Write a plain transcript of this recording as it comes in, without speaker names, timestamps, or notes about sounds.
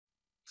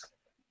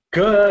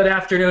Good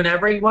afternoon,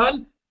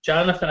 everyone.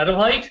 Jonathan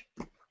Edelheit.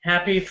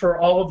 Happy for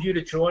all of you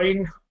to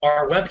join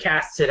our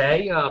webcast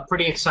today.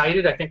 Pretty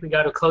excited. I think we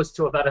got close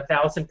to about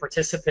 1,000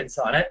 participants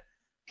on it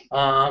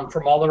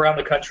from all around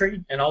the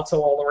country and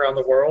also all around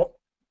the world.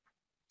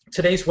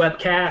 Today's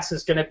webcast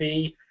is going to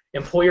be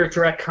employer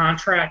direct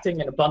contracting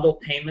and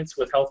bundled payments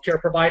with healthcare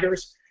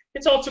providers.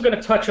 It's also going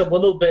to touch a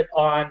little bit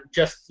on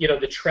just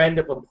the trend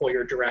of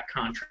employer direct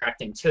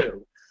contracting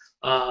too.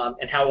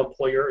 And how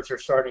employers are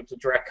starting to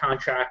direct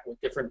contract with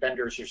different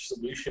vendors or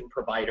solution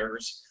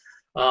providers,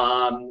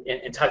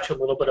 and touch a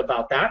little bit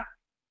about that.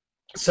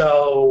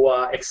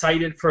 So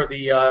excited for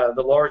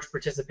the large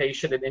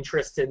participation and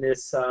interest in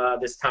this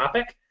this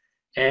topic,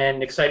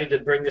 and excited to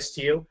bring this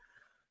to you.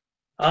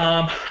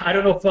 I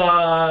don't know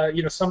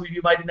if some of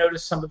you might have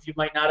noticed, some of you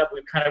might not have.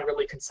 We've kind of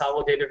really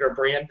consolidated our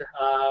brand,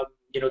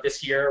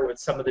 this year with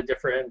some of the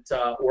different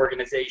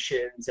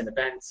organizations and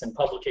events and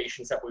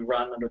publications that we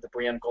run under the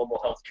brand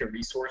Global Healthcare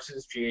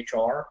Resources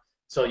 (GHR).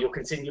 So you'll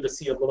continue to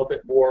see a little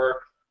bit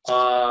more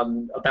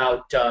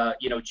about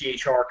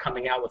GHR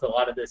coming out with a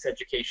lot of this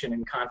education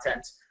and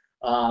content.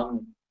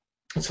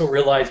 So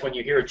realize when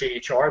you hear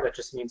GHR, that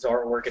just means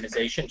our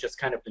organization, just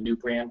kind of the new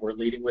brand we're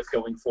leading with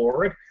going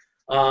forward.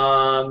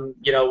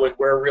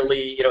 We're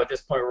really, at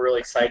this point, we're really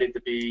excited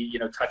to be,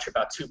 touch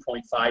about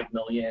 2.5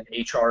 million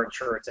HR,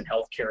 insurance, and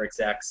healthcare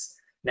execs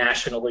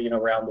nationally and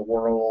around the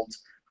world,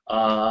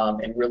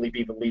 and really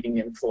be the leading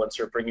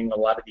influencer, bringing a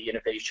lot of the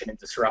innovation and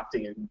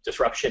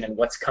disruption and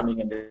what's coming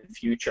in the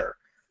future.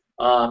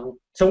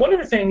 So one of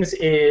the things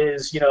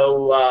is,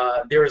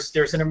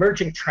 there's an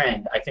emerging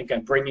trend, I think,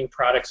 on bringing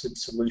products and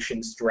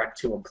solutions direct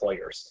to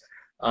employers,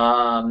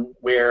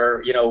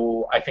 where,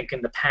 I think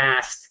in the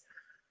past,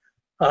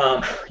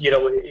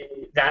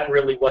 that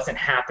really wasn't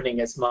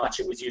happening as much.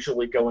 It was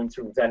usually going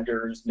through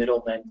vendors,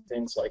 middlemen,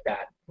 things like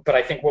that. But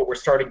I think what we're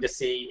starting to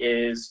see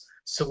is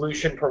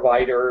solution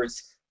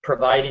providers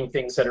providing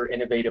things that are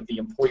innovative, the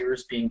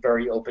employers being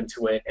very open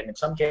to it, and in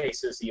some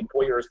cases, the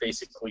employers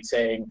basically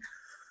saying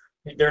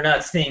they're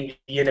not seeing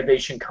the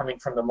innovation coming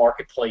from the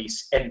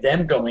marketplace and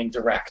them going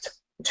direct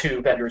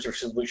to vendors or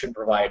solution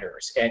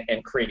providers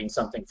and creating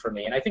something for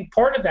me. And I think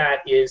part of that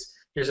is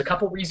there's a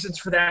couple reasons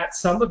for that.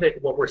 Some of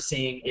it, what we're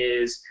seeing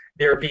is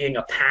there being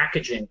a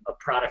packaging of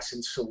products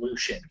and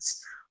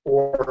solutions,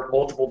 or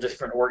multiple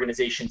different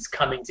organizations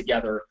coming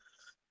together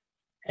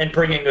and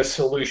bringing a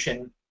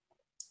solution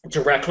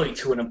directly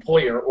to an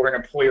employer, or an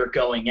employer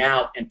going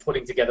out and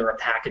putting together a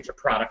package of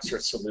products or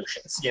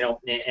solutions.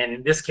 And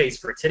in this case,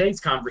 for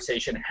today's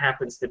conversation, it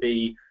happens to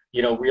be,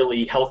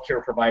 really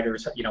healthcare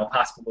providers,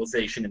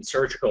 hospitalization and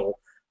surgical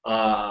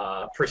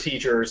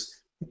procedures.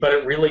 But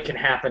it really can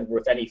happen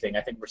with anything.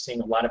 I think we're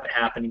seeing a lot of it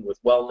happening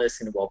with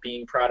wellness and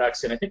well-being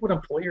products. And I think what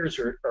employers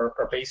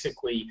are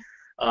basically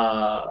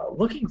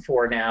looking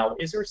for now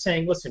is they're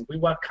saying, listen, we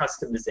want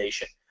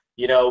customization.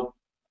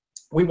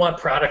 We want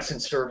products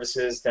and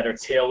services that are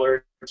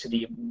tailored to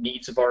the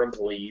needs of our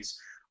employees.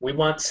 We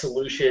want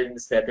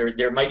solutions that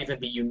there might even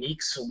be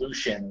unique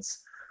solutions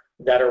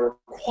that are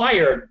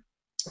required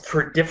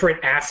for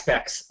different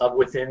aspects of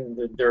within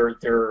their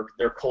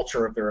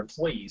culture of their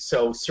employees.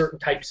 So certain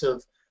types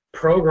of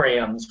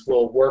programs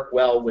will work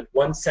well with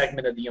one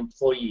segment of the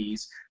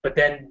employees, but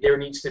then there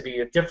needs to be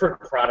a different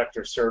product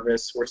or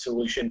service or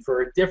solution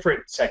for a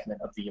different segment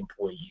of the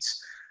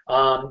employees.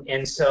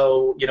 And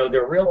so,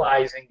 they're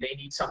realizing they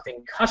need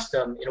something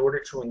custom in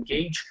order to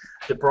engage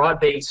the broad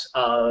base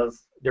of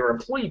their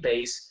employee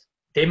base.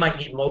 They might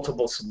need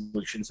multiple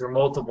solutions or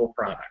multiple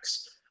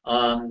products.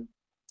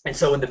 And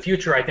so in the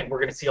future, I think we're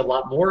going to see a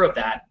lot more of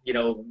that,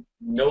 no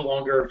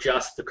longer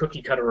just the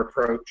cookie cutter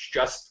approach,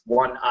 just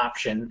one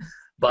option,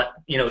 but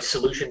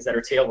solutions that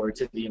are tailored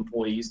to the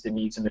employees, the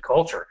needs, and the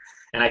culture.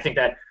 And I think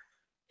that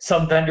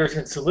some vendors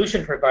and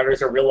solution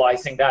providers are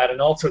realizing that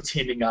and also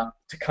teaming up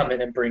to come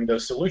in and bring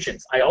those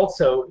solutions. I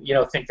also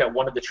think that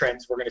one of the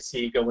trends we're going to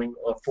see going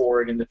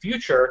forward in the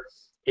future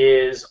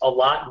is a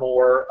lot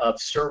more of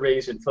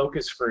surveys and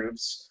focus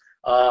groups,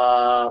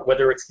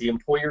 whether it's the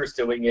employers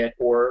doing it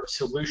or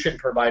solution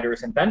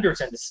providers and vendors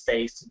in the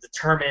space, to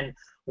determine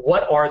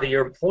what are the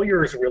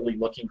employers really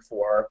looking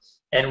for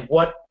and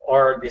what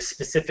are the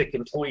specific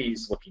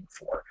employees looking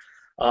for.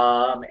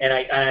 And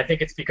I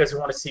think it's because we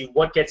want to see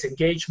what gets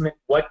engagement,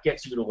 what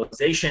gets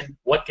utilization,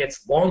 what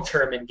gets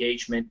long-term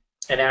engagement,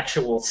 and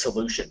actual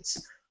solutions,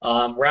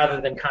 rather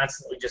than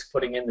constantly just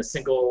putting in the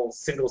single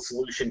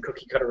solution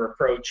cookie cutter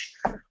approach,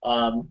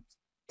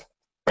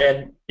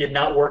 and it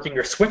not working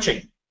or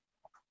switching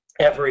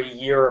every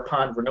year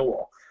upon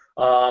renewal.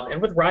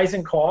 And with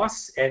rising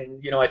costs,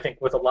 and I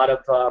think with a lot of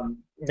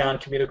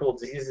non-communicable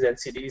diseases,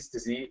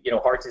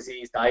 NCDs, heart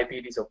disease,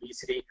 diabetes,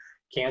 obesity,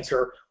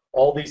 cancer,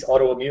 all these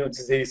autoimmune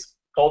disease,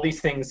 all these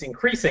things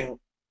increasing,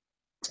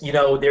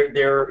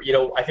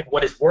 I think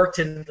what has worked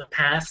in the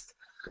past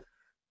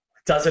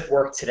doesn't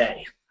work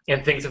today,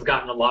 and things have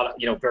gotten a lot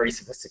of, very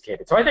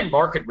sophisticated. So I think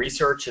market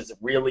research is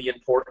really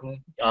important,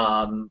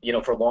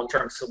 for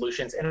long-term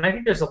solutions, and I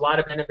think there's a lot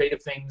of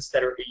innovative things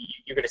that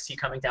you're going to see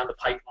coming down the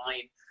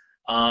pipeline.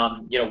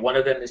 One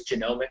of them is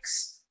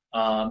genomics.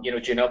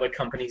 Genomic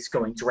companies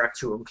going direct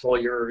to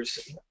employers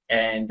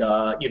and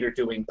either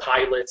doing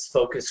pilots,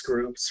 focus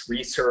groups,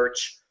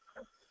 research,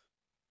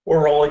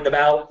 or rolling them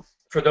out.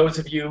 For those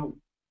of you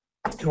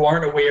who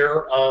aren't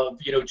aware of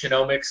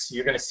genomics,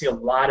 you're going to see a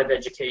lot of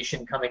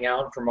education coming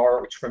out from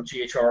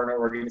GHR and our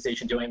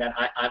organization doing that.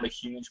 I'm a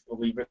huge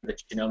believer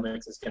that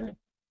genomics is going to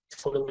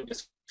totally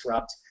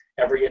disrupt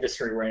every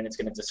industry we're in. It's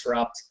going to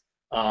disrupt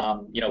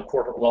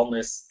corporate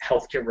wellness,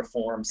 healthcare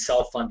reform,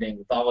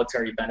 self-funding,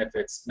 voluntary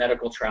benefits,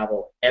 medical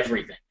travel,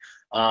 everything.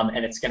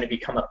 And it's going to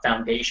become a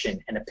foundation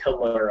and a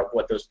pillar of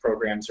what those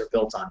programs are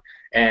built on.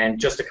 And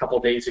just a couple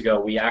of days ago,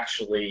 we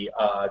actually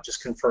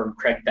just confirmed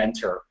Craig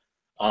Venter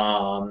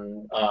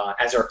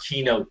as our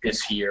keynote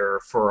this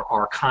year for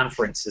our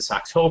conference this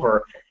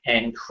October.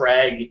 And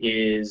Craig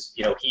is,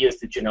 he is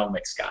the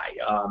genomics guy.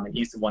 And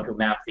he's the one who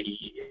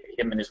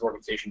him and his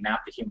organization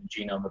mapped the human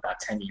genome about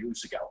 10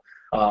 years ago.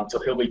 So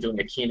he'll be doing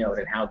a keynote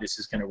on how this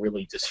is going to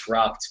really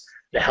disrupt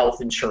the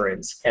health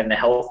insurance and the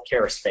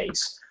healthcare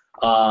space.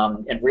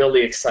 And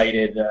really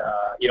excited,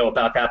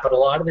 about that. But a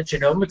lot of the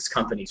genomics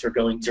companies are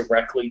going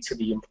directly to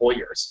the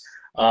employers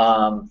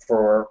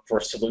for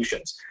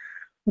solutions.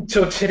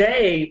 So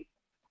today,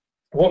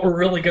 what we're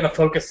really going to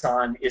focus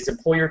on is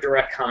employer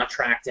direct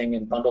contracting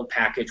and bundled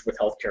package with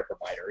healthcare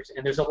providers.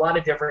 And there's a lot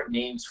of different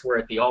names for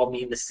it. They all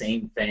mean the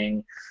same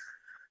thing.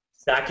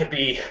 That could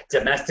be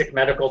domestic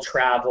medical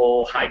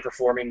travel,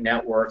 high-performing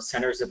network,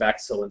 centers of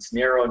excellence,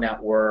 narrow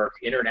network,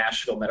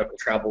 international medical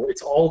travel.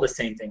 It's all the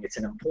same thing. It's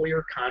an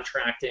employer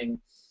contracting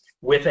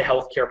with a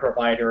healthcare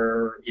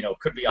provider.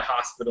 Could be a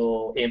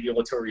hospital,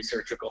 ambulatory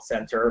surgical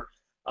center,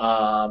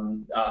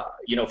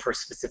 for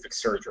specific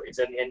surgeries.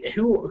 And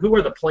who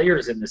are the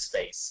players in this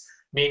space?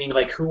 Meaning,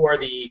 like, who are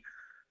the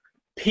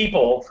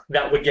people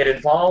that would get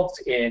involved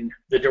in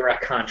the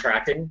direct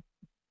contracting?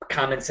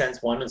 Common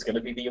sense one is going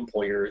to be the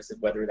employers,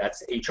 whether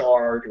that's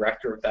HR,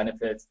 director of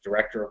benefits,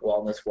 director of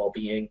wellness,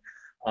 well-being.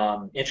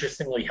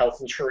 Interestingly, health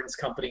insurance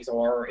companies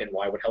are, and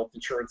why would health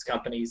insurance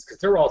companies? Because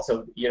they're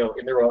also,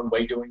 in their own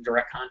way doing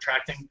direct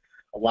contracting.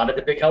 A lot of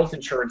the big health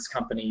insurance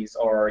companies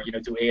are,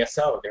 do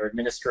ASO. They're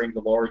administering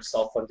the large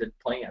self-funded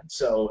plan.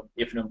 So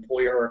if an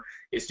employer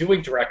is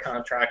doing direct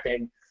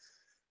contracting,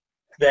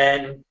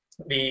 then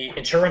the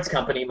insurance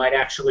company might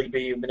actually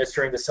be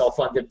administering the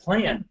self-funded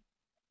plan.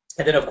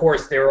 And then, of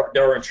course, there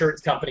are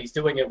insurance companies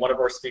doing it. One of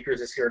our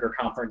speakers is here at our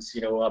conference,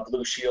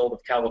 Blue Shield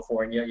of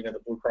California, the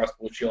Blue Cross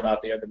Blue Shield out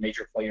there, the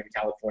major player in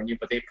California.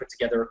 But they put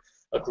together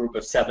a group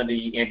of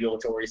 70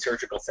 ambulatory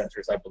surgical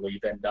centers, I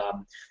believe, and,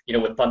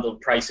 with bundled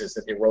prices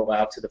that they roll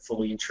out to the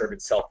fully insured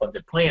and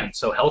self-funded plan.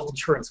 So health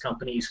insurance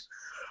companies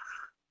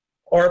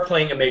are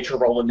playing a major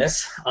role in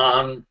this.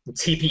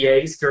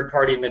 TPAs,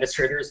 third-party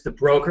administrators, the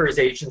brokers,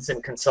 agents,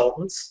 and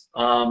consultants.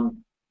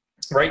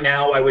 Right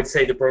now, I would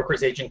say the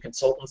brokers, agent,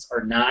 consultants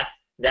are not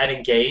that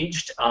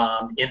engaged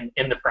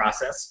in the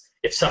process.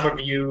 If some of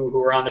you who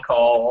are on the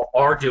call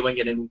are doing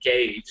it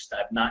engaged,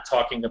 I'm not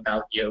talking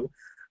about you.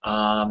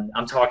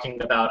 I'm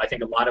talking about, I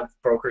think a lot of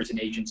brokers and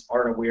agents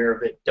aren't aware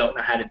of it, don't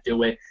know how to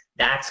do it.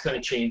 That's going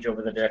to change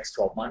over the next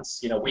 12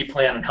 months. We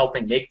plan on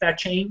helping make that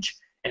change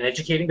and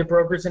educating the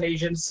brokers and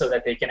agents so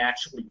that they can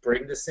actually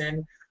bring this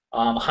in.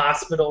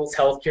 Hospitals,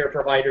 healthcare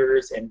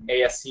providers, and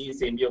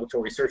ASCs,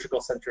 ambulatory surgical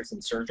centers,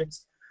 and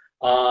surgeons.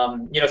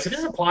 So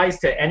this applies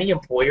to any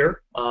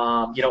employer. A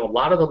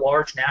lot of the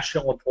large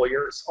national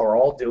employers are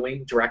all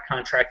doing direct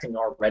contracting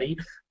already.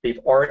 They've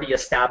already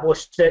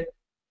established it.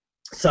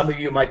 Some of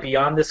you might be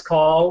on this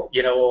call,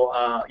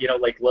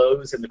 like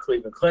Lowe's and the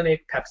Cleveland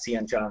Clinic, Pepsi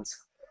and Johns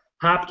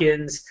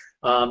Hopkins.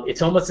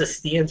 It's almost a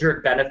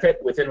standard benefit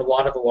within a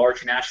lot of the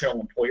large national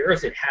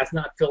employers. It has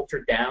not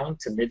filtered down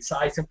to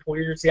mid-sized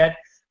employers yet,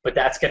 but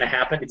that's going to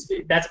happen.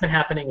 That's been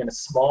happening in a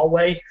small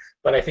way,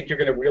 but I think you're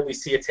going to really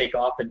see it take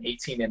off in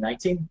 18 and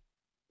 19.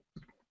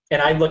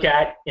 And I look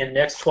at, in the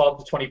next 12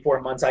 to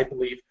 24 months, I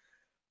believe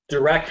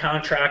direct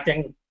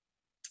contracting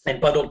and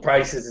bundled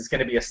prices is going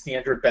to be a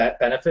standard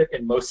benefit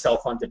in most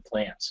self-funded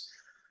plans.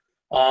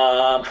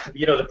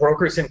 The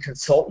brokers and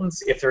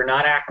consultants, if they're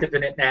not active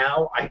in it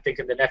now, I think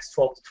in the next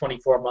 12 to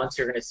 24 months,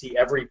 you're going to see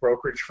every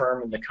brokerage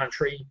firm in the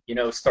country,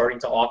 starting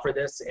to offer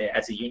this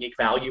as a unique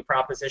value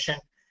proposition.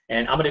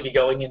 And I'm going to be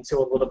going into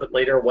a little bit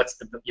later what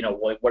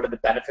are the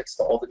benefits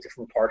to all the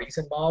different parties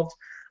involved,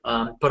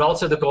 but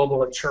also the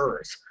global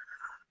insurers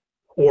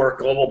or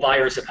global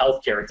buyers of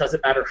healthcare. It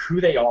doesn't matter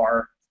who they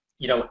are.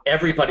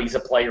 Everybody's a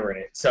player in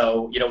it.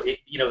 So,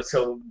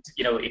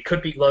 it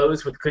could be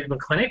Lowe's with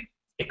Cleveland Clinic.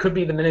 It could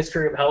be the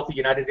Ministry of Health, the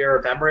United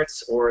Arab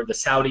Emirates, or the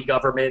Saudi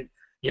government,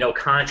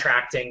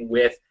 contracting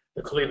with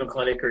the Cleveland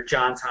Clinic or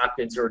Johns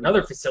Hopkins or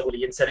another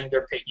facility and sending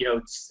their,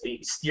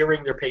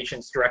 steering their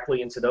patients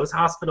directly into those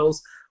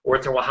hospitals or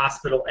to a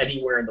hospital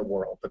anywhere in the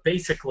world. But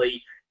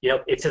basically,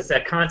 it's just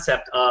that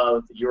concept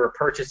of you're a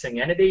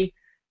purchasing entity.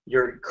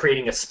 You're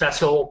creating a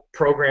special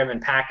program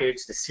and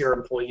package to steer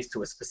employees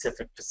to a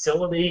specific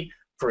facility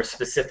for a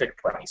specific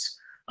price.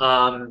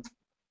 And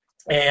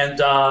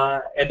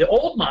the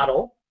old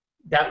model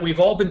that we've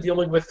all been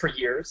dealing with for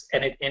years,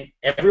 and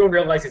everyone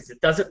realizes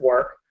it doesn't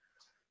work,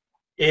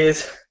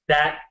 is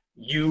that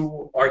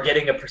you are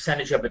getting a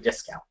percentage of a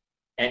discount.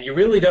 And you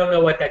really don't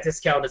know what that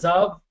discount is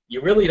of.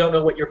 You really don't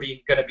know what you're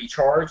going to be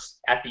charged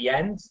at the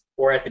end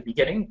or at the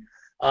beginning.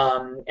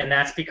 And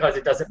that's because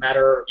it doesn't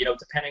matter,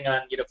 depending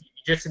on,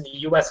 just in the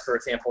U.S., for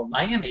example, in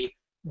Miami,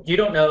 you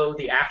don't know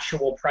the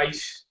actual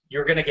price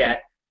you're going to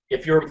get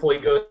if your employee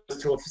goes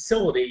to a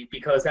facility,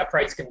 because that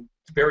price can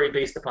vary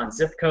based upon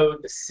zip code,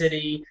 the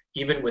city,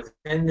 even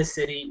within the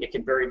city. It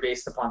can vary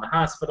based upon the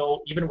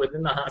hospital. Even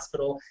within the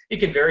hospital, it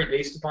can vary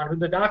based upon who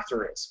the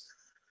doctor is.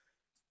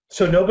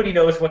 So nobody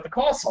knows what the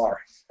costs are.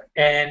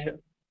 And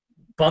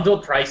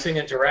bundled pricing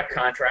and direct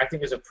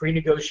contracting is a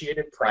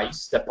pre-negotiated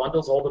price that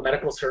bundles all the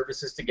medical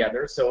services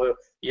together. So,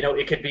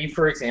 it could be,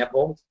 for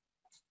example,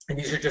 and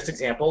these are just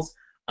examples,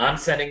 I'm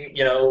sending,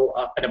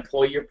 an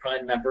employee or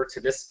prime member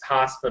to this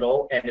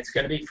hospital, and it's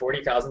going to be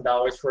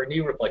 $40,000 for a knee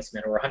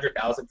replacement or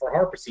 $100,000 for a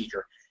heart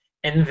procedure.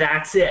 And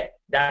that's it.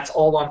 That's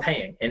all I'm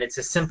paying. And it's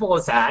as simple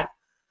as that.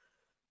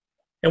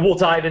 And we'll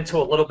dive into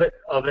a little bit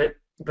of it.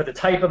 But the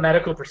type of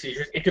medical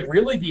procedures, it could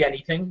really be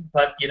anything.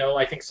 But,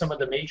 I think some of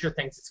the major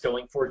things it's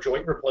going for: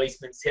 joint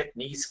replacements, hip,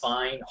 knee,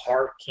 spine,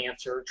 heart,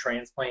 cancer,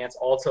 transplants,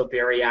 also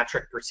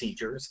bariatric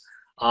procedures.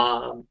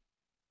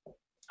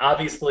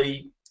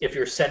 Obviously, if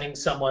you're sending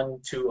someone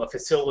to a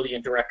facility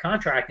in direct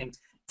contracting,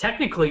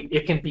 technically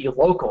it can be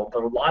local,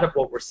 but a lot of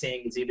what we're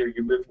seeing is either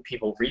you're moving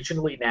people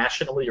regionally,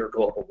 nationally, or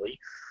globally.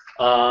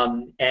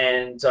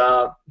 And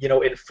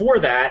for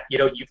that,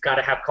 you've got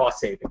to have cost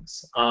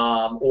savings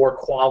or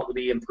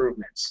quality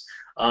improvements.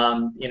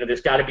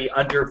 There's got to be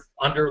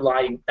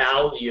underlying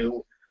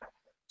value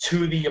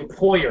to the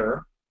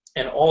employer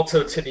and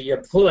also to the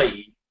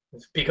employee,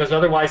 because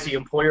otherwise the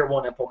employer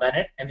won't implement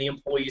it and the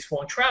employees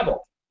won't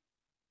travel.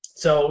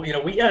 So,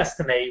 we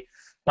estimate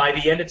by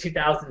the end of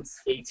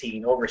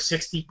 2018, over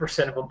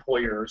 60% of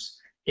employers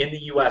in the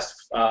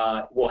U.S.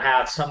 Will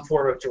have some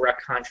form of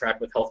direct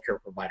contract with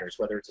healthcare providers,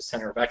 whether it's a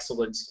center of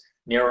excellence,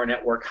 narrow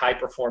network,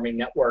 high-performing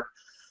network.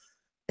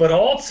 But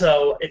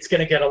also, it's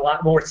going to get a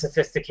lot more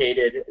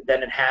sophisticated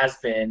than it has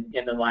been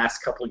in the last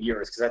couple of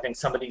years, because I think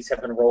some of these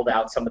have been rolled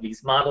out, some of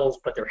these models,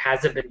 but there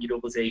hasn't been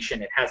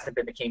utilization. It hasn't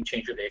been the game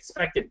changer they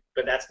expected,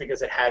 but that's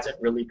because it hasn't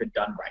really been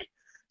done right.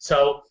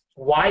 So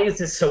why is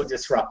this so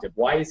disruptive?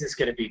 Why is this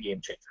going to be a game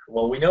changer?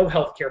 Well, we know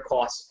healthcare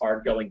costs are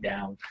going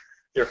down.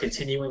 They're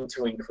continuing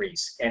to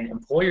increase. And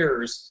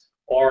employers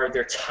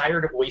they're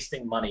tired of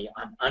wasting money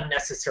on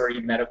unnecessary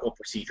medical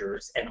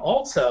procedures. And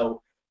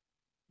also,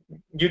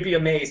 you'd be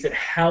amazed at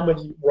how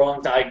many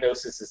wrong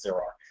diagnoses there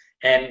are.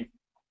 And,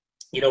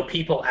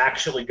 people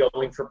actually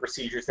going for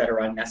procedures that are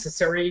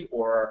unnecessary,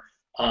 or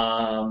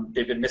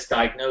they've been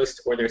misdiagnosed,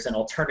 or there's an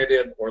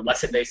alternative or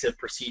less invasive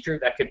procedure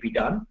that could be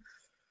done.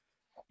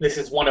 This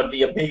is one of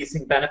the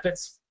amazing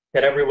benefits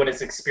that everyone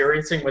is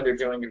experiencing when they're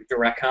doing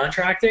direct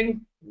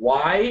contracting.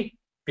 Why?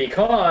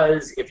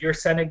 Because if you're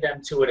sending them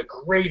to a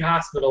great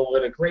hospital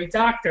with a great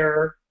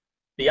doctor,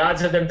 the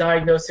odds of them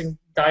diagnosing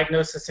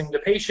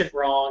the patient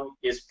wrong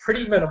is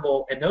pretty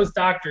minimal, and those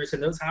doctors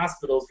and those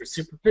hospitals are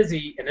super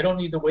busy, and they don't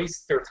need to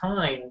waste their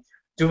time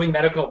doing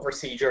medical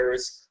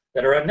procedures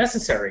that are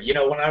unnecessary.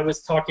 When I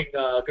was talking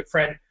to a good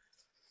friend,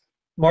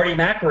 Marty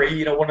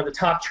McRae, one of the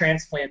top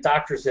transplant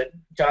doctors at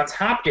Johns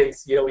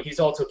Hopkins, he's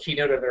also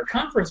keynoted at their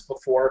conference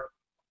before,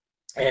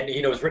 and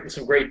has written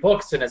some great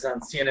books and is on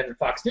CNN and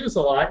Fox News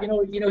a lot.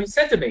 He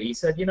said to me,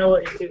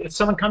 if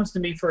someone comes to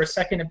me for a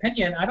second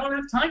opinion, I don't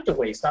have time to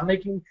waste. I'm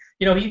making,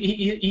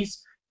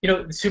 he's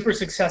super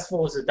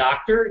successful as a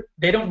doctor.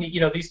 They don't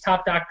need, these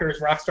top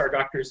doctors, rock star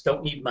doctors,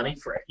 don't need money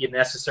for it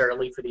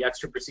necessarily for the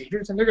extra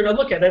procedures, and they're going to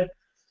look at it.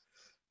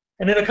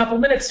 And in a couple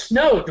minutes,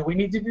 no, do we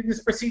need to do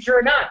this procedure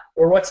or not?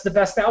 Or what's the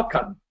best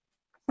outcome?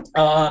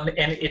 And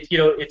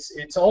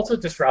it's also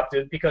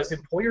disruptive because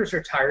employers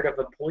are tired of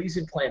employees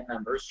and plan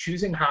members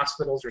choosing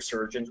hospitals or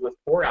surgeons with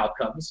poor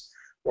outcomes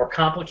or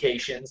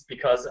complications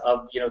because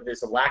of,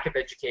 there's a lack of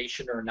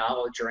education or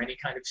knowledge or any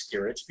kind of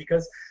steerage,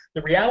 because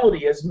the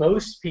reality is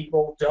most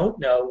people don't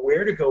know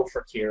where to go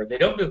for care. They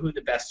don't know who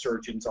the best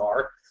surgeons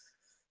are.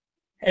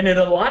 And in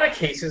a lot of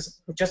cases,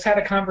 we just had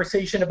a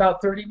conversation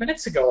about 30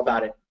 minutes ago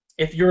about it.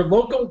 If your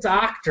local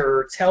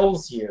doctor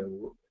tells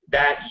you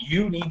that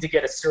you need to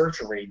get a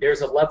surgery,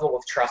 there's a level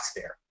of trust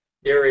there.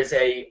 There is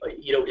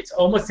it's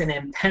almost an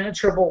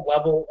impenetrable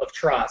level of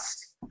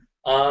trust.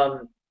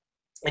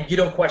 And you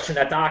don't question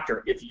that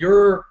doctor. If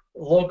your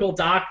local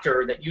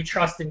doctor that you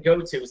trust and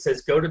go to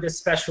says go to this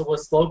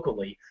specialist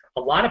locally,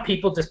 a lot of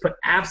people just put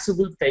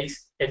absolute faith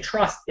and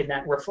trust in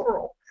that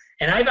referral.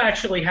 And I've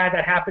actually had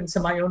that happen to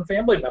my own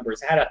family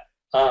members. I had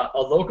a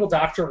local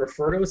doctor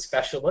refer to a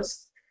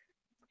specialist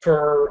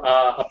for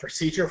a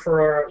procedure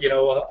for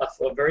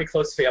a very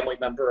close family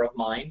member of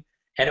mine,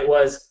 and it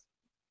was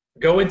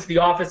go into the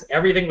office,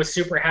 everything was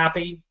super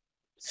happy,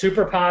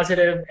 super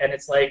positive, and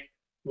it's like,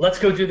 let's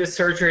go do this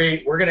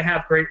surgery, we're going to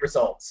have great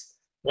results.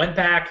 Went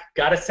back,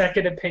 got a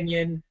second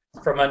opinion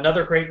from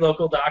another great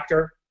local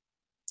doctor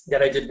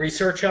that I did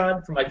research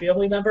on for my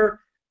family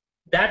member.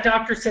 That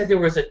doctor said there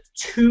was a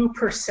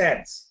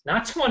 2%,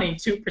 not 20,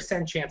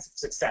 2% chance of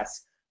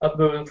success of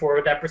moving forward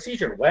with that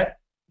procedure. Went,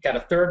 got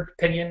a third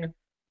opinion,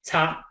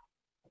 top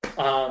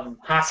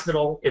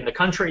hospital in the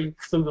country,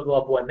 flew the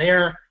loved one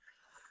there,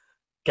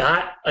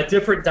 got a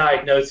different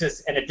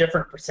diagnosis and a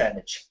different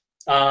percentage,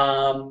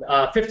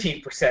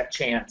 15%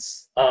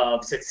 chance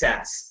of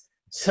success.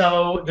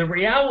 So the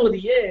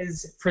reality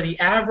is, for the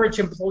average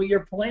employee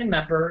or plan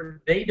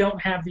member, they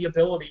don't have the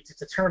ability to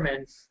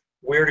determine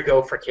where to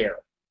go for care.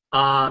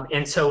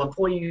 And so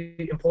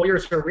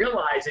employers are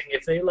realizing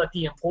if they let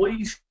the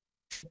employees,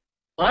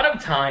 a lot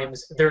of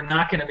times they're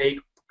not going to make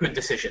good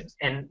decisions.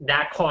 And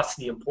that costs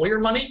the employer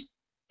money,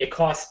 it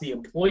costs the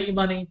employee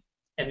money,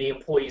 and the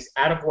employee's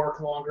out of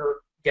work longer,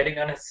 getting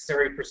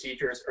unnecessary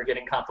procedures, or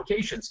getting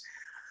complications.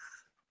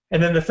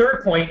 And then the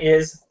third point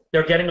is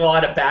they're getting a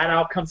lot of bad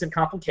outcomes and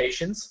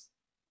complications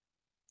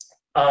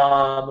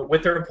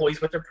with their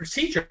employees, with their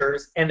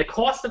procedures, and the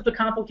cost of the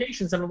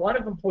complications, and a lot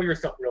of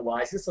employers don't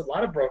realize this, a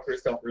lot of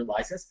brokers don't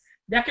realize this,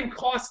 that can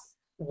cost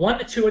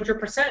 100 to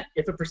 200%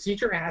 if a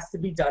procedure has to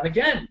be done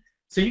again.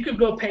 So you could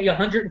go pay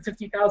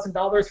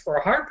 $150,000 for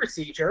a heart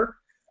procedure,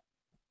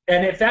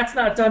 and if that's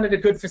not done at a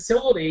good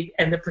facility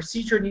and the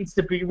procedure needs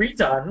to be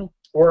redone,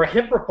 or a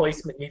hip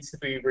replacement needs to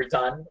be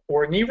redone,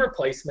 or a knee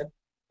replacement,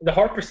 the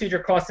heart procedure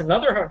costs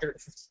another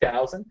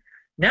 $150,000.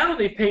 Now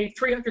they've paid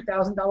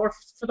 $300,000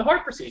 for the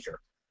heart procedure.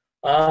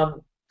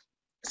 And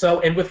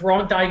with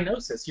wrong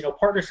diagnosis,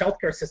 Partners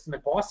Healthcare System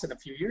in Boston a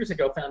few years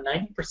ago found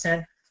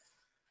 90%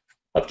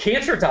 of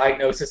cancer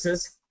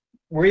diagnoses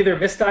were either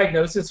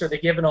misdiagnosis or they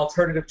give an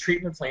alternative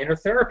treatment plan or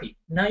therapy.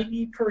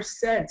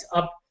 90%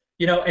 of,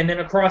 and then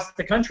across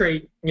the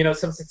country,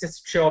 some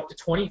statistics show up to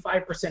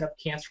 25% of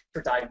cancer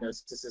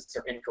diagnoses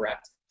are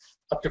incorrect.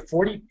 Up to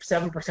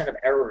 47% of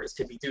errors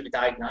could be due to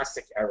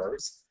diagnostic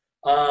errors.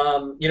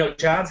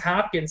 Johns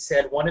Hopkins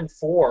said 1 in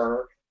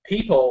 4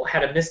 people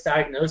had a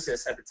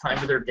misdiagnosis at the time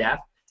of their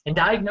death, and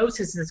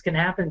diagnoses can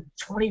happen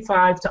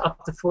 25 to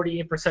up to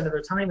 48% of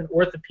their time, and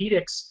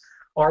orthopedics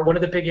are one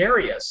of the big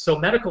areas. So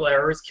medical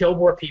errors kill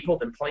more people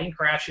than plane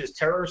crashes,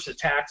 terrorist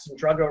attacks, and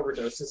drug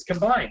overdoses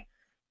combined.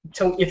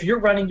 So if you're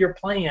running your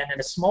plan and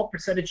a small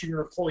percentage of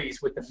your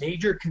employees with the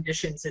major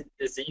conditions and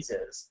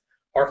diseases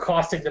are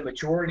costing the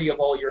majority of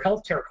all your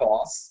healthcare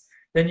costs,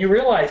 then you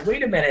realize,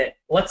 wait a minute,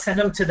 let's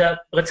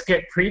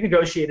get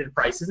pre-negotiated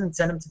prices and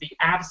send them to the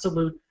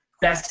absolute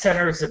best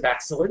centers of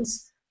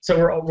excellence.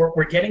 So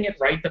we're getting it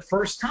right the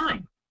first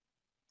time.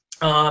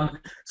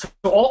 So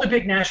all the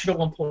big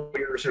national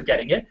employers are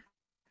getting it.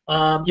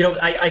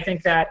 I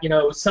think that,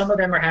 some of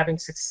them are having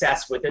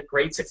success with it,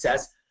 great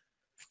success.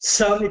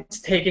 Some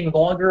it's taking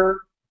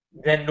longer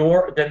than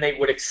they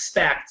would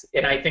expect,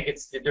 and I think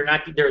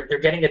they're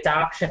getting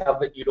adoption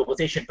of it,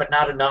 utilization, but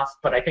not enough.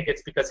 But I think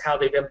it's because how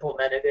they've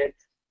implemented it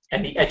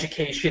and the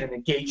education and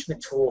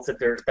engagement tools that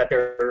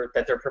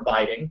they're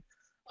providing.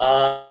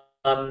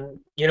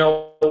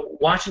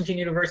 Washington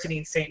University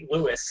in St.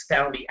 Louis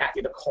found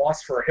the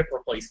cost for a hip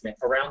replacement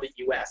around the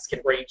U.S. can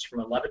range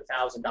from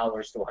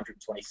 $11,000 to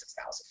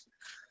 $126,000.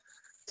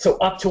 So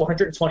up to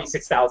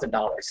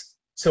 $126,000.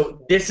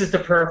 So this is the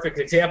perfect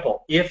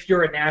example. If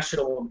you're a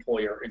national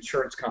employer,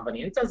 insurance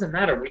company, it doesn't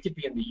matter. We could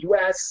be in the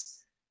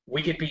U.S.,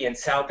 we could be in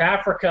South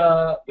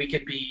Africa, we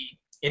could be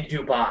in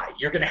Dubai.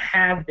 You're going to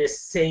have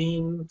this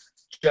same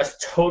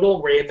just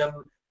total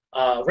random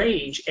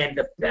range. And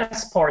the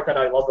best part that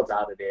I love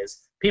about it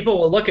is people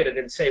will look at it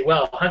and say,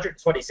 well,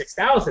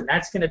 $126,000,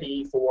 that's going to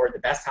be for the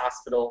best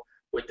hospital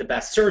with the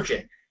best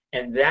surgeon.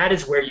 And that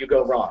is where you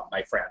go wrong,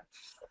 my friend.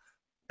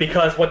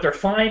 Because what they're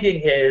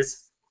finding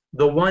is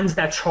the ones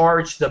that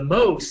charge the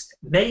most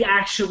may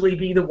actually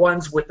be the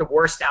ones with the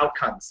worst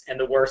outcomes and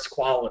the worst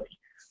quality.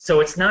 So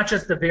it's not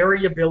just the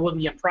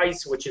variability in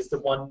price, which is the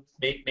one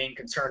main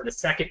concern. The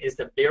second is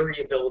the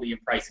variability in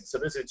pricing. So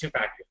those are 2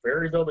 factors: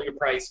 variability in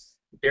price,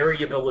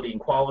 variability in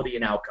quality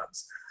and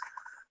outcomes.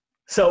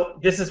 So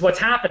this is what's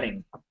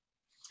happening.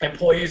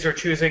 Employees are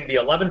choosing the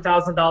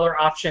 $11,000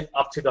 option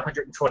up to the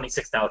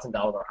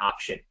 $126,000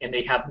 option, and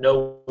they have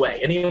no way.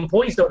 And the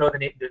employees don't know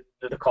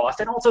the cost,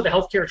 and also the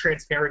healthcare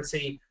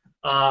transparency,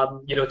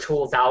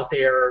 tools out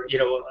there.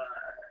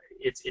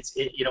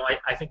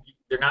 I think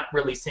they're not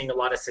really seeing a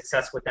lot of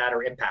success with that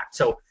or impact.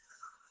 So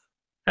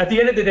at the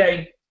end of the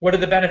day, what are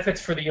the benefits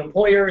for the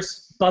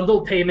employers?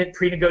 Bundled payment,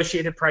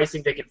 pre-negotiated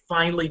pricing. They can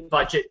finally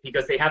budget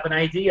because they have an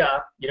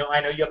idea.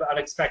 I know you have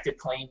unexpected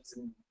claims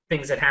and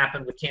things that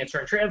happen with cancer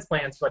and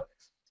transplants, but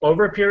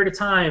over a period of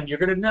time, you're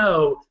going to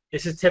know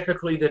this is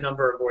typically the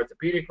number of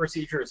orthopedic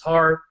procedures,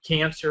 heart,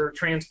 cancer,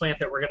 transplant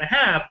that we're going to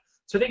have.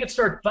 So they can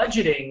start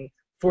budgeting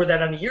for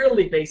that on a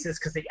yearly basis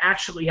because they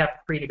actually have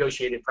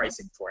pre-negotiated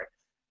pricing for it.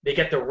 They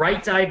get the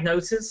right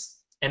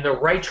diagnosis and the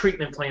right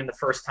treatment plan the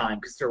first time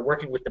because they're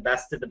working with the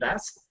best of the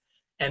best,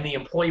 and the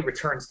employee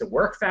returns to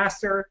work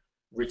faster,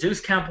 reduce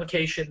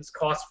complications,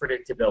 cost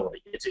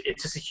predictability. It's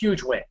just a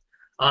huge win.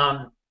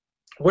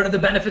 What are the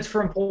benefits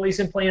for employees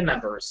and plan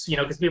members?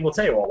 Because people will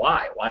say, well,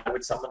 why? Why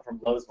would someone from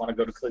Lowe's want to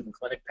go to Cleveland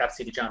Clinic,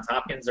 Pepsi to Johns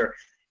Hopkins, or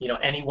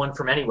anyone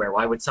from anywhere?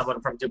 Why would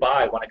someone from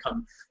Dubai want to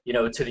come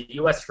to the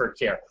U.S. for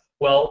care?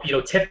 Well,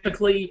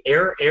 typically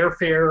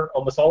airfare,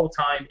 almost all the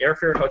time,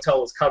 airfare and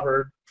hotel is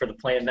covered for the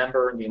plan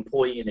member and the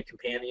employee and the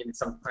companion and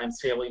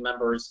sometimes family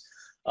members.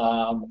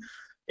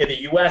 In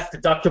the U.S.,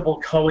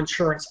 deductible,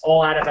 co-insurance,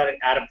 all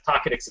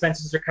out-of-pocket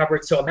expenses are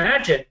covered. So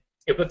imagine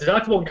if with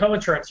deductible and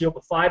co-insurance, you have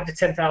a $5,000 to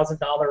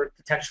 $10,000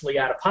 potentially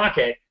out of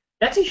pocket.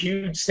 That's a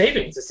huge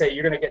savings to say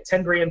you're going to get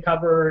 10 grand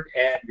covered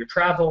and your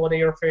travel and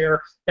airfare.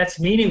 That's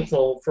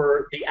meaningful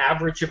for the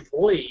average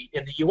employee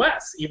in the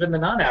U.S., even the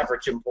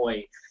non-average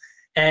employee.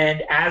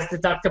 And as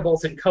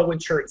deductibles and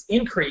co-insurance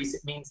increase,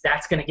 it means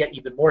that's going to get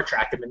even more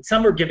attractive. And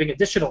some are giving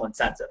additional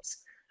incentives.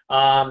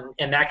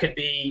 And that could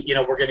be,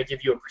 we're going to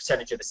give you a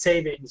percentage of the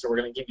savings, or we're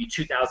going to give you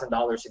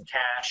 $2,000 in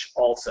cash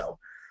also.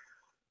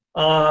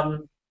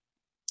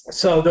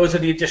 So those are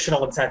the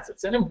additional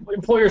incentives. And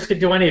employers could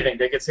do anything.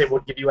 They could say, we'll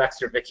give you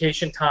extra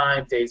vacation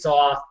time, days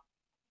off,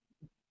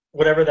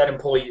 whatever that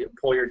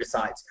employer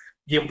decides.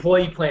 The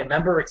employee plan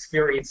member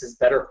experiences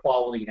better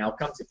quality and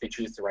outcomes if they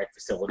choose the right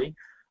facility.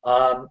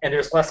 And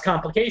there's less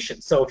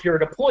complications. So if you're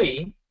an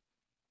employee,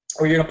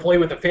 or you're an employee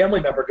with a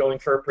family member going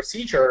for a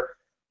procedure,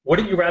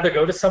 wouldn't you rather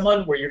go to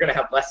someone where you're going to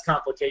have less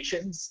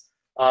complications,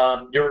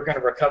 you're going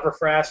to recover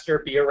faster,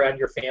 be around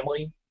your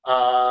family,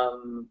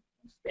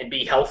 and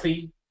be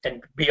healthy,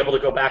 and be able to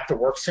go back to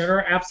work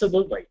sooner?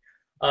 Absolutely.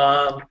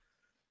 What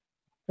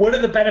are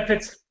the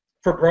benefits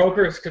for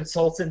brokers,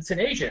 consultants,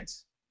 and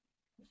agents?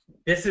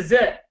 This is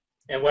it.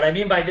 And what I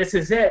mean by this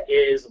is it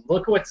is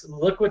look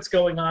what's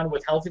going on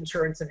with health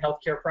insurance and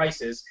healthcare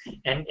prices,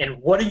 and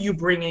what are you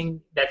bringing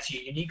that's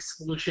a unique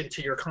solution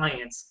to your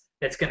clients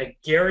that's going to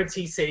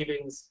guarantee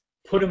savings,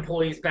 put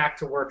employees back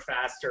to work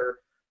faster,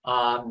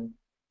 and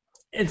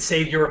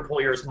save your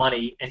employers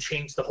money, and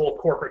change the whole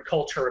corporate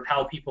culture of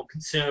how people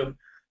consume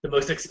the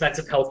most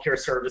expensive healthcare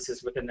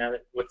services within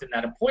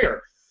that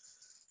employer.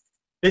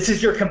 This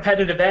is your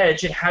competitive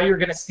edge and how you're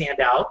going to stand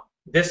out.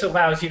 This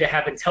allows you to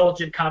have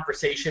intelligent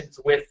conversations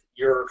with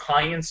your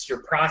clients, your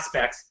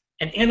prospects,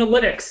 and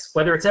analytics,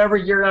 whether it's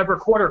every year, every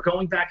quarter,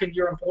 going back into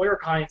your employer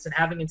clients and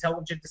having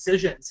intelligent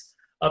decisions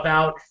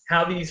about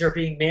how these are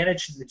being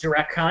managed in the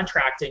direct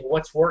contracting,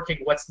 what's working,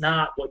 what's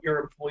not, what your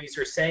employees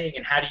are saying,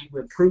 and how do you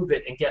improve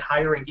it and get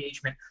higher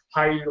engagement,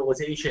 higher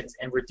utilizations,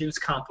 and reduce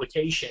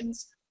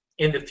complications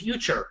in the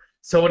future.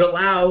 So it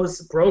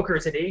allows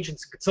brokers and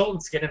agents and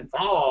consultants to get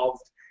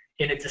involved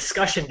in a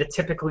discussion that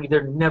typically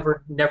they're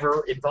never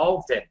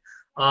involved in,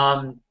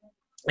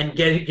 and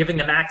giving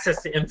them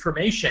access to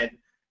information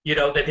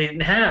that they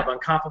didn't have on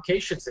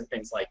complications and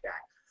things like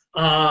that.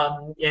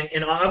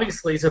 And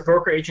obviously, as a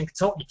broker, agent,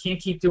 consultant, you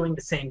can't keep doing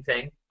the same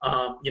thing.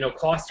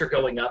 Costs are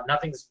going up.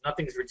 Nothing's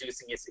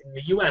reducing it. In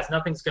the U.S.,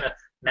 nothing's going to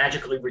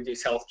magically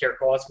reduce healthcare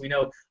costs. We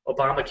know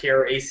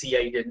Obamacare,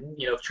 ACA didn't.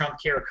 If Trump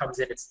Care comes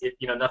in,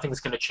 nothing's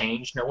going to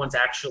change. No one's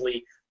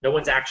actually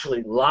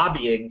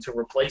lobbying to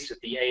replace with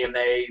the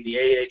AMA, the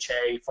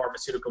AHA,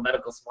 pharmaceutical,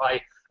 medical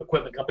supply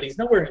equipment companies.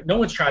 No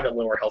one's trying to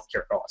lower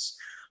healthcare costs.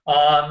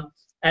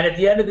 And at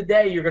the end of the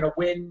day, you're going to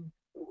win.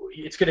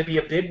 It's going to be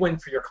a big win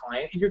for your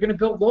client, and you're going to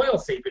build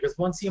loyalty, because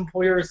once the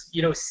employers,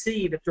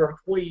 see that their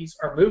employees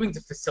are moving to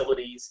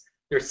facilities,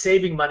 they're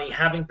saving money,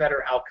 having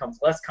better outcomes,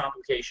 less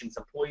complications,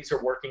 employees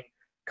are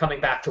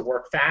coming back to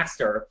work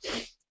faster,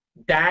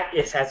 that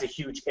has a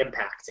huge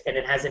impact, and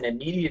it has an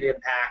immediate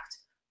impact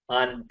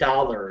on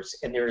dollars,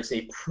 and there is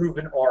a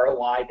proven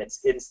ROI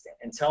that's instant.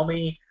 And tell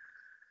me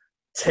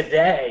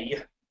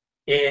today,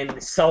 in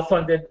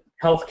self-funded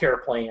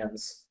healthcare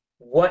plans,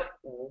 what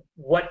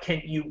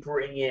can you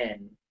bring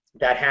in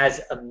that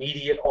has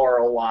immediate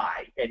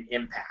ROI and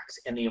impact,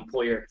 and the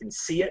employer can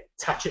see it,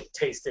 touch it,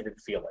 taste it, and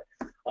feel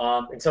it.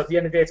 And so at the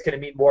end of the day, it's going to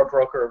mean more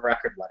broker of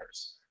record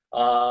letters.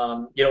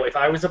 If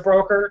I was a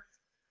broker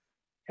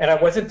and I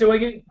wasn't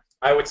doing it,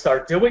 I would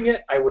start doing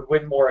it. I would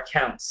win more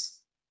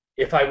accounts.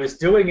 If I was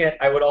doing it,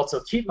 I would also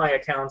keep my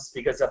accounts,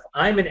 because if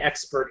I'm an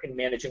expert in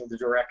managing the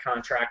direct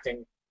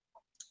contracting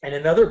and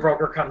another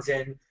broker comes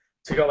in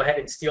to go ahead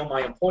and steal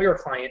my employer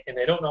client and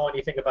they don't know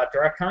anything about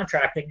direct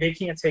contracting, they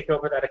can't take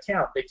over that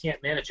account. They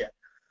can't manage it.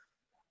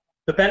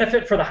 The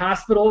benefit for the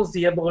hospitals,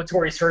 the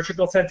ambulatory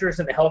surgical centers,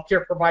 and the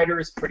healthcare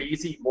providers is pretty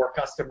easy. More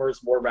customers,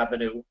 more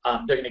revenue.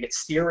 They're going to get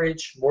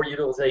steerage, more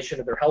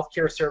utilization of their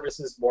healthcare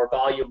services, more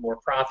volume, more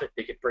profit.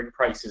 They could bring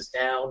prices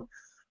down.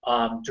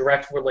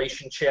 Direct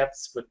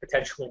relationships with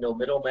potentially no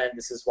middlemen.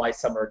 This is why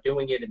some are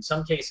doing it. In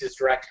some cases,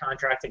 direct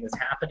contracting is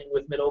happening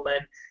with middlemen.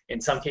 In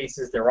some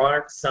cases, there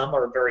aren't. Some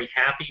are very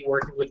happy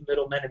working with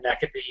middlemen, and that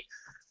could be,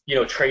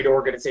 trade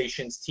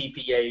organizations,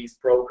 TPAs,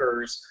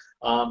 brokers.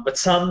 But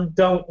some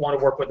don't want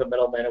to work with a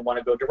middleman and want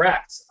to go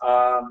direct.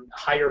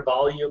 Higher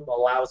volume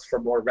allows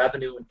for more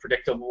revenue and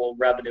predictable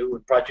revenue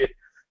and budget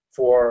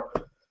for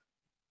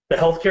the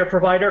healthcare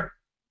provider.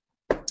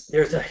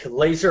 There's a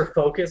laser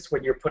focus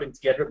when you're putting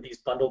together these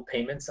bundled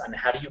payments on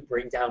how do you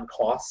bring down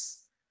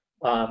costs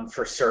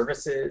for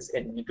services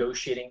and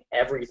negotiating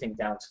everything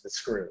down to the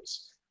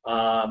screws.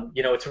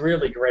 It's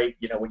really great,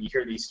 when you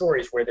hear these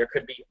stories where there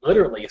could be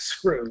literally a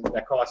screw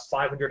that costs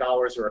 $500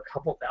 or a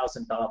couple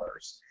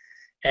 $1,000s,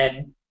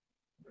 and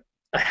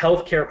a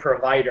healthcare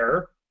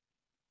provider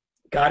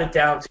got it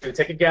down to,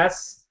 take a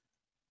guess,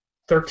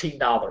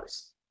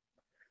 $13.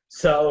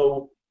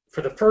 So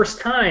for the first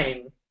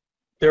time,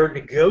 they're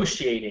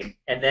negotiating,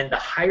 and then the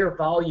higher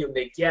volume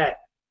they get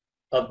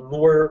of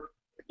more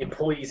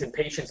employees and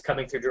patients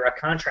coming through direct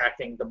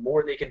contracting, the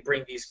more they can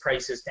bring these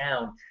prices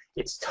down.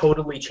 It's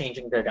totally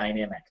changing the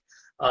dynamic.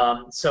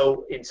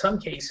 So in some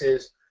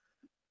cases,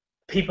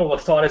 people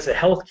have thought as the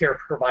healthcare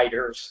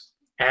providers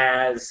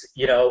as,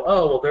 you know,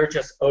 oh, well, they're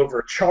just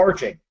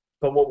overcharging.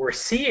 But what we're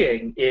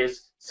seeing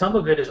is some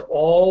of it is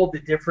all the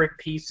different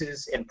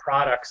pieces and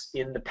products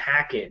in the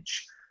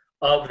package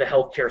of the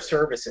healthcare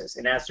services.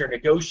 And as they're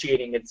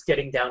negotiating, it's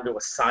getting down to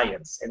a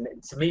science. And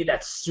to me,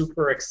 that's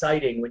super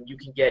exciting when you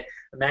can get,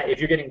 if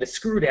you're getting the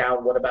screw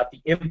down, what about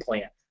the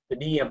implant, the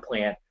knee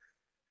implant,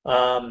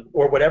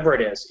 or whatever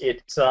it is?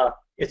 It's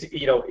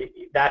you know,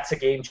 that's a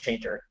game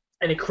changer.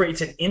 And it creates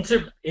an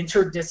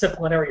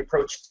interdisciplinary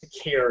approach to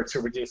care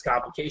to reduce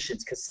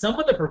complications, because some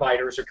of the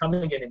providers are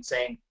coming in and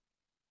saying,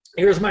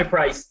 here's my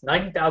price,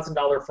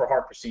 $90,000 for a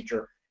heart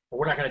procedure, but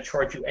we're not going to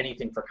charge you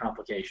anything for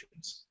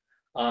complications.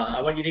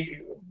 I want you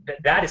to,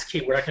 that is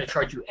key. We're not going to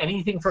charge you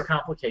anything for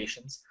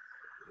complications.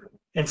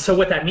 And so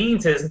what that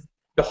means is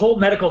the whole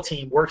medical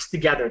team works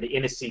together, the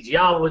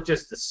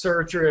anesthesiologist, the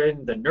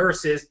surgeon, the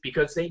nurses,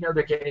 because they know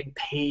they're getting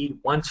paid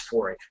once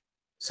for it.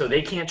 So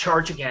they can't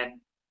charge again.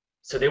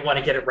 So they want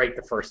to get it right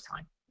the first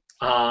time.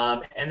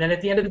 And then at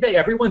the end of the day,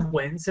 everyone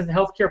wins, and the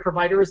healthcare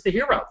provider is the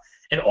hero.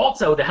 And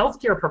also, the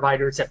healthcare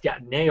providers have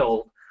gotten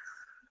nailed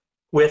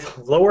with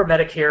lower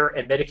Medicare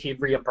and Medicaid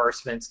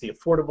reimbursements, the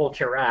Affordable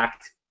Care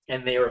Act,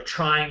 and they are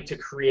trying to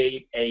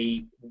create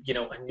a, you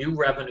know, a new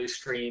revenue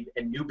stream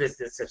and new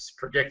business that's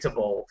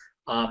predictable,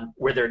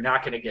 where they're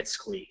not going to get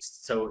squeezed.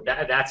 So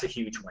that's a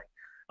huge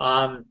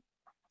win.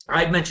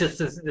 I've mentioned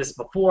this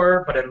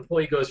before, but an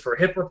employee goes for a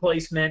hip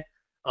replacement.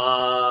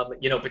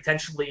 You know,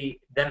 potentially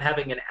them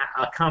having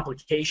a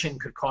complication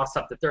could cost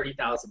up to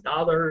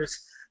 $30,000.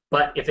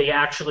 But if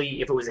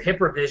if it was a hip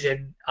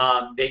revision,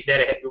 they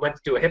went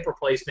to do a hip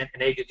replacement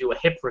and they could do a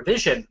hip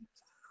revision,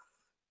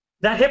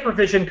 that hip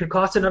revision could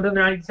cost another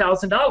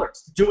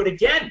 $90,000 to do it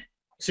again.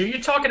 So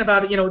you're talking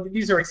about, you know,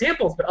 these are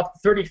examples, but up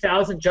to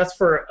 $30,000 just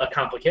for a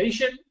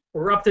complication,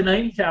 or up to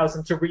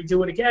 $90,000 to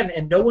redo it again,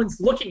 and no one's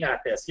looking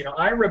at this. You know,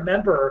 I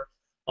remember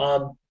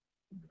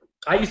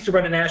I used to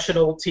run a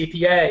national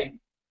TPA,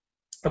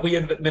 and we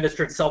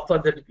administered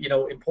self-funded, you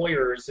know,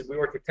 employers, and we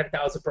worked with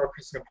 10,000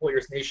 brokers and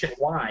employers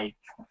nationwide.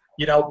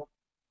 You know,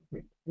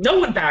 no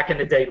one back in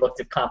the day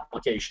looked at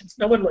complications.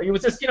 No one. It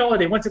was just, you know,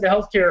 they went to the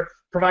healthcare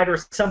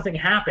providers, something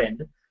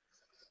happened,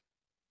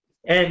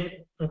 and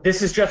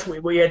this is just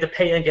we had to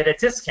pay and get a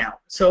discount.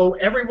 So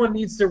everyone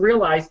needs to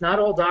realize not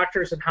all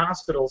doctors and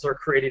hospitals are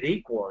created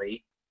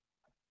equally,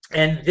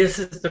 and this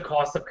is the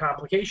cost of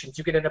complications.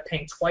 You could end up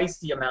paying twice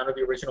the amount of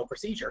the original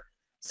procedure.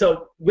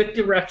 So with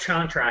direct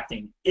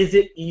contracting, is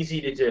it easy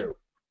to do?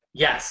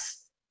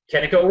 Yes.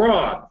 Can it go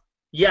wrong?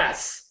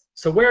 Yes.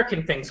 So where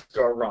can things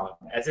go wrong?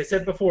 As I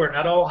said before,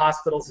 not all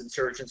hospitals and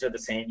surgeons are the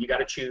same. You got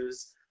to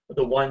choose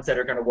the ones that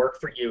are going to work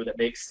for you, that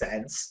makes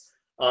sense.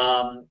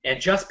 And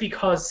just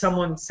because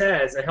someone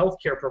says, a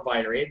healthcare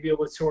provider,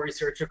 ambulatory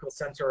surgical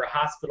center, or a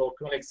hospital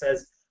clinic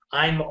says,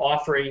 I'm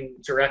offering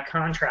direct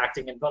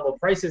contracting and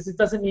bundled prices, it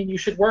doesn't mean you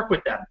should work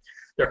with them.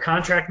 Their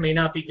contract may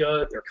not be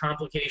good, their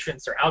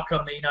complications, their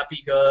outcome may not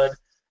be good.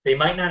 They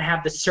might not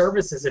have the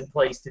services in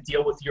place to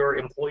deal with your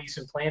employees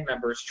and plan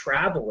members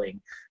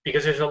traveling,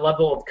 because there's a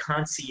level of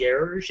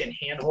concierge and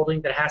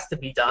hand-holding that has to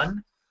be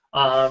done.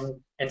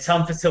 And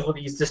some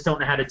facilities just don't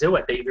know how to do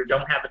it. They either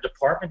don't have a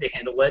department to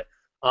handle it,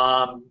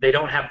 they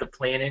don't have the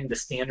planning, the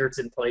standards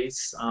in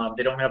place,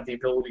 they don't have the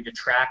ability to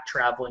track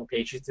traveling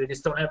patients, they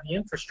just don't have the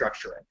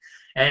infrastructure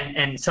in.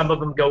 And some of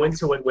them go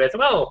into it with,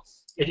 well,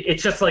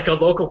 it's just like a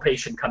local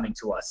patient coming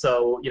to us,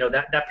 so you know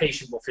that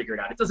patient will figure it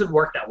out. It doesn't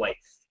work that way.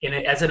 And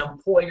as an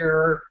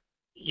employer,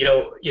 you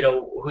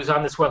know, who's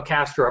on this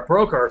webcast, or a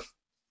broker,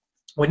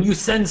 when you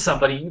send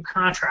somebody, you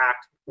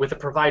contract with a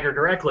provider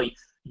directly,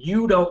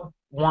 you don't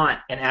want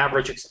an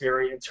average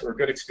experience or a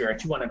good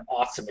experience. You want an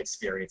awesome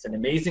experience, an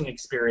amazing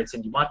experience,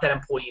 and you want that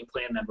employee and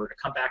plan member to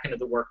come back into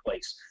the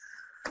workplace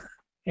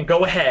and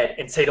go ahead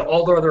and say to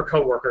all their other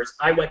coworkers,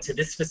 I went to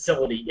this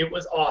facility, it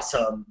was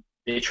awesome.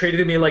 They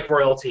treated me like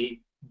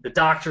royalty. The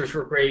doctors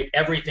were great.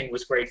 Everything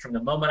was great from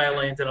the moment I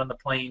landed on the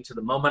plane to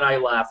the moment I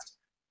left.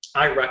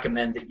 I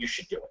recommend that you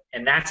should do it.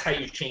 And that's how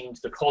you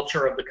change the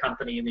culture of the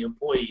company and the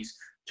employees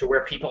to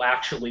where people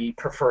actually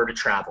prefer to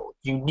travel.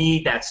 You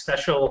need that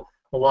special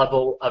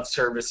level of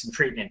service and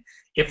treatment.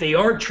 If they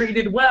aren't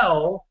treated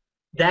well,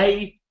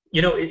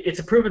 you know, it's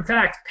a proven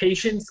fact,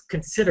 patients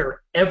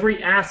consider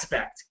every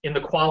aspect in the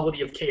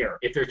quality of care.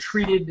 If they're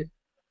treated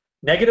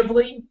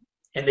negatively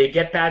and they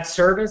get bad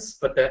service,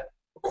 but the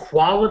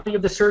quality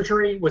of the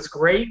surgery was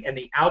great and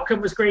the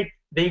outcome was great,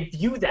 they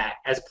view that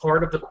as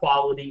part of the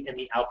quality and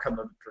the outcome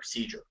of the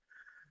procedure.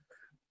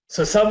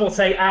 So some will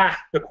say,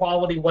 the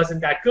quality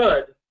wasn't that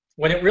good,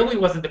 when it really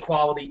wasn't the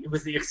quality, it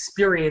was the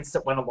experience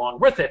that went along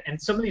with it.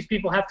 And some of these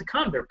people have to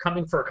come. They're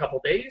coming for a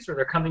couple days, or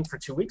they're coming for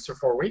 2 weeks or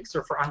 4 weeks,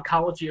 or for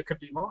oncology it could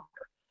be longer.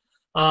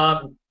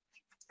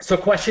 So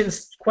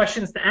questions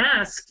to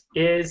ask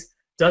is,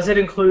 does it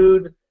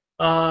include,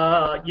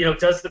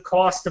 does the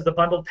cost of the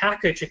bundled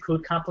package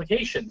include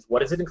complications? What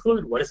does it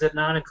include? What does it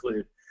not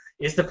include?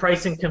 Is the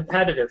pricing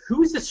competitive?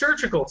 Who's the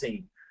surgical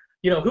team?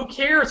 Who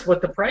cares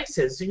what the price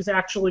is? Who's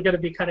actually going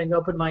to be cutting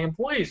open my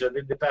employees? Are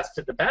they the best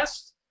of the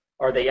best?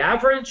 Are they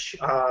average?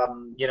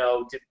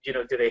 Do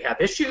they have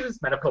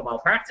issues, medical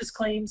malpractice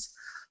claims?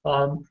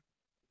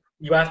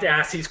 You have to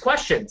ask these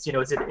questions.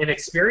 Is it an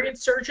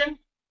experienced surgeon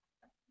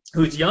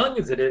who's young?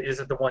 Is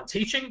it the one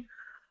teaching?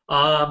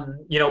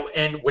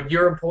 And when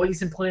your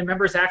employees and plan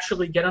members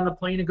actually get on the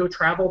plane and go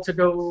travel to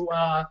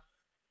go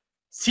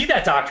see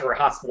that doctor or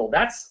hospital,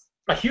 that's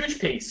a huge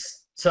piece.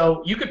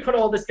 So you could put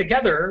all this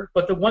together,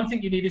 but the one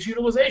thing you need is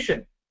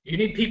utilization. You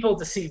need people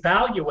to see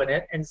value in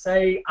it and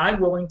say,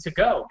 I'm willing to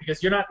go, because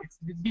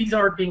these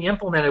aren't being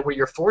implemented where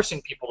you're forcing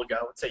people to go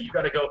and say, you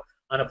got to go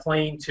on a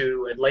plane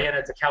to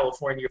Atlanta to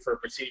California for a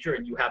procedure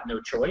and you have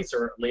no choice,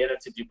 or Atlanta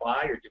to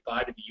Dubai or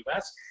Dubai to the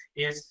US,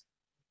 is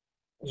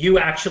you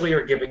actually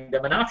are giving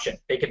them an option.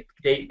 They can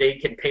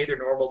pay their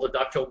normal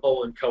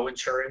deductible and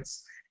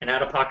co-insurance and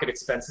out-of-pocket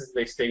expenses if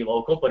they stay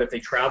local, but if they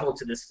travel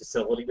to this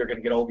facility, they're going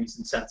to get all these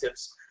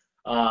incentives,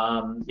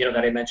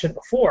 that I mentioned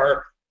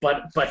before.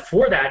 But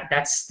for that,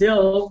 that's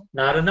still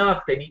not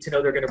enough. They need to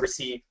know they're going to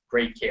receive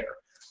great care.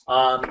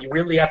 You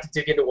really have to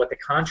dig into what the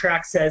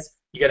contract says.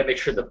 You got to make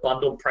sure the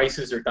bundled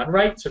prices are done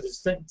right. So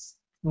there's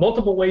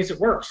multiple ways it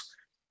works.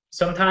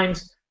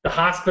 Sometimes the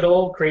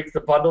hospital creates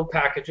the bundled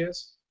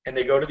packages, and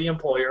they go to the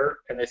employer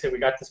and they say, we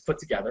got this put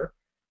together.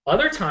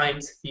 Other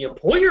times, the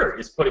employer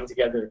is putting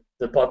together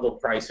the bundled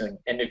pricing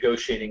and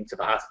negotiating to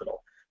the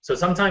hospital. So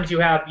sometimes you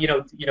have,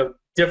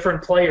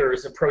 different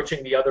players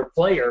approaching the other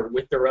player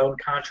with their own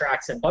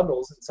contracts and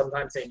bundles, and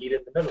sometimes they meet in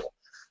the middle.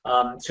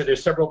 So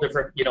there's several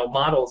different,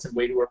 models and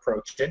way to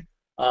approach it.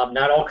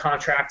 Not all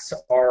contracts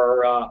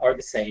are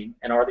the same,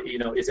 and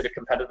is it a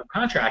competitive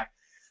contract?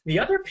 The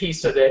other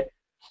piece of it,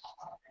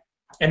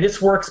 and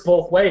this works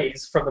both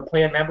ways from the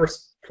plan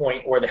member's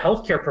point or the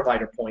healthcare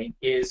provider point,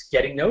 is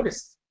getting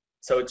noticed.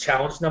 So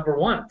challenge number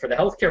one for the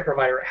healthcare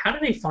provider: how do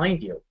they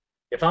find you?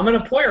 If I'm an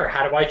employer,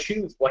 how do I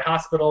choose what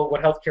hospital,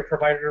 what healthcare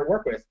provider to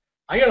work with?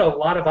 I got a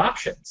lot of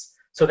options.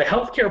 So the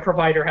healthcare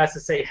provider has to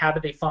say, how do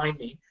they find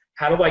me?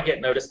 How do I get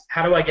noticed?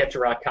 How do I get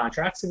direct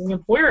contracts? And the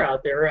employer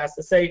out there has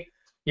to say,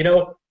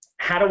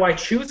 how do I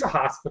choose a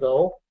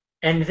hospital?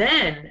 And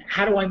then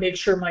how do I make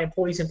sure my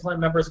employees and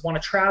plan members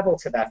want to travel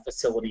to that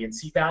facility and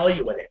see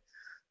value in it?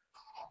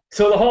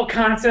 So the whole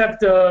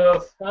concept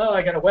of,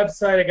 I got a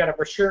website, I got a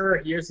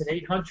brochure, here's an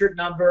 800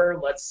 number,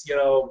 let's,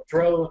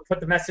 put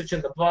the message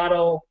in the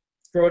bottle,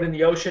 throw it in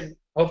the ocean,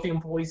 hope the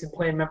employees and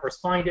plan members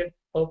find it,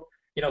 hope,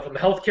 if I'm a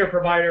healthcare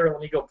provider,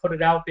 let me go put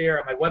it out there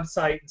on my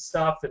website and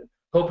stuff, and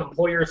hope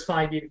employers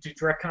find me to do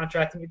direct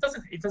contracting.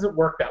 It doesn't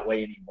work that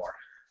way anymore.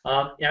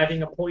 And I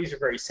think employees are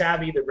very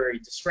savvy, they're very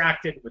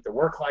distracted with their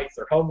work life,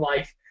 their home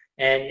life,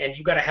 and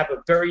you got to have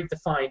a very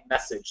defined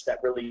message that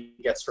really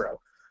gets through.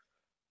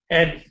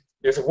 And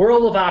there's a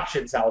world of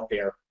options out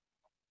there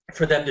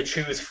for them to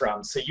choose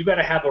from. So you got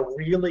to have a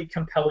really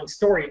compelling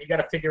story, and you got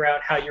to figure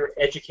out how you're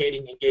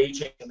educating,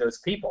 engaging those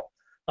people.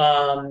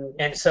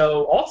 And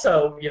so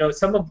also,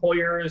 some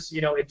employers,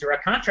 in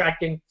direct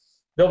contracting,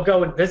 they'll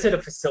go and visit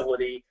a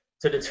facility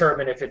to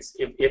determine if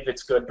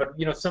it's good. But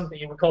something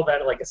you would call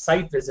that like a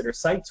site visit or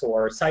site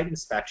tour or site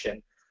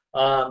inspection.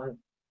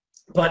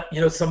 But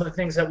some of the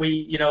things that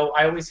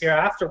I always hear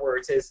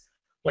afterwards is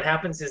what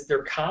happens is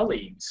their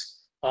colleagues,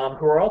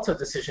 who are also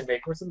decision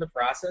makers in the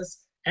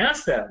process,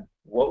 ask them,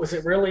 what was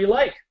it really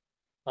like?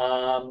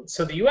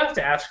 So that you have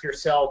to ask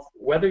yourself,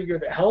 whether you're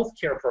the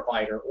healthcare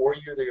provider or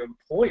you're the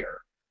employer,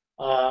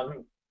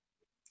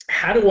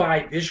 how do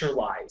I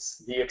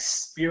visualize the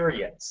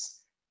experience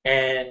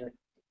and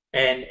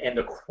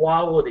the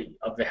quality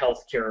of the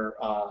healthcare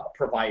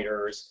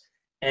providers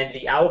and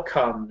the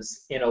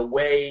outcomes in a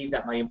way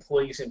that my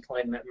employees and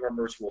plan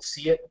members will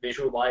see it,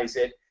 visualize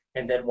it,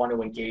 and then want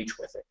to engage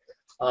with it.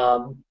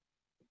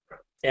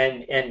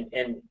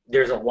 And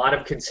there's a lot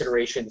of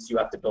considerations you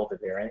have to build it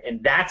there,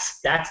 and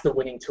that's the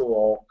winning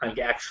tool on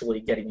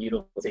actually getting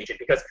utilization,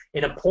 because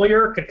an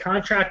employer could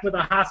contract with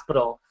a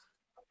hospital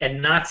and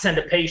not send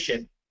a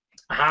patient.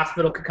 A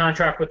hospital could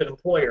contract with an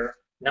employer,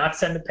 not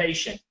send a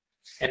patient,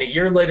 and a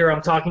year later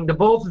I'm talking to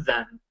both of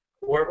them,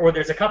 or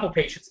there's a couple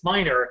patients,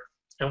 minor,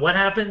 and what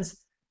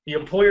happens? The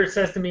employer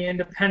says to me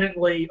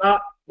independently,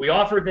 we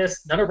offered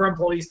this, none of our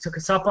employees took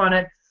us up on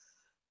it,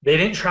 they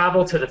didn't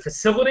travel to the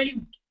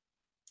facility,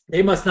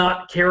 they must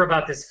not care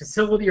about this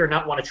facility or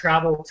not want to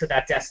travel to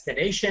that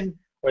destination,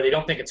 or they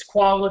don't think it's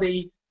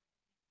quality.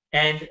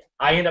 And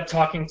I end up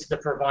talking to the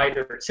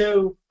provider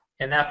too,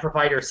 and that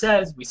provider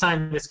says, we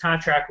signed this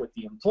contract with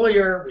the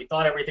employer, we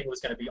thought everything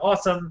was going to be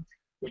awesome,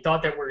 we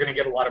thought that we're going to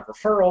get a lot of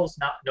referrals,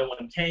 no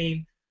one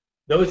came.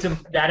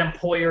 That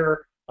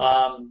employer,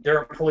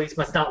 their employees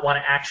must not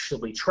want to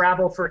actually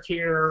travel for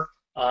care.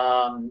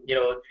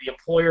 The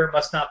employer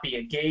must not be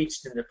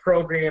engaged in the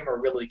program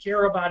or really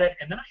care about it.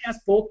 And then I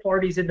asked both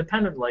parties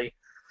independently,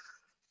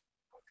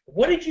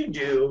 what did you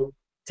do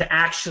to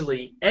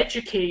actually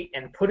educate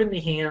and put in the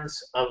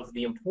hands of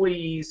the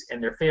employees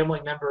and their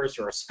family members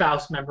or a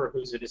spouse member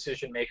who's a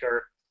decision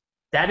maker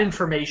that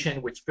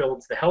information, which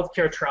builds the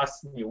healthcare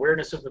trust and the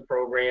awareness of the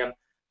program,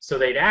 so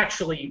they'd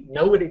actually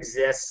know it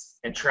exists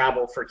and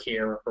travel for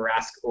care or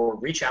ask or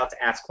reach out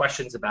to ask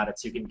questions about it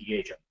so you can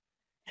engage them.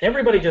 And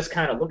everybody just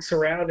kind of looks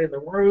around in the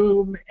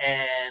room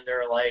and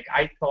they're like,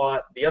 I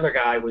thought the other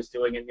guy was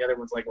doing it, and the other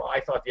one's like, well, I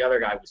thought the other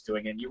guy was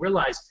doing it. And you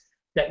realize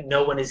that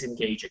no one is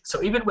engaging.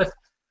 So even with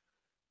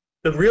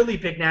the really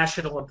big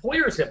national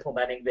employers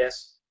implementing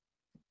this,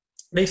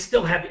 they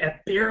still have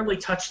barely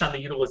touched on the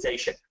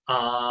utilization,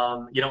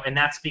 and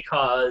that's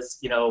because,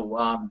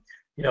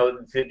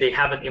 they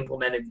haven't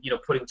implemented,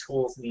 putting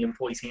tools in the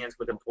employee's hands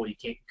with employee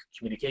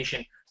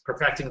communication,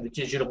 perfecting the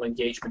digital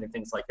engagement and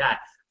things like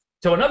that.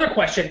 So another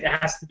question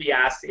that has to be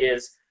asked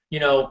is,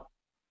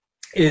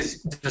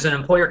 does an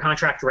employer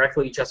contract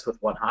directly just with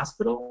one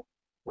hospital,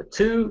 with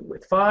two,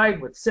 with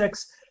five, with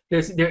six?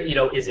 Is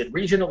it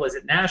regional? Is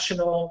it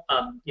national?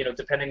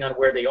 Depending on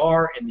where they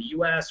are in the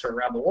U.S. or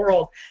around the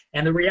world.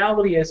 And the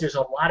reality is there's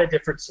a lot of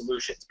different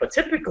solutions. But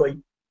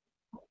typically,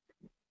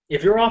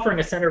 if you're offering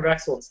a center of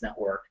excellence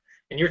network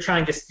and you're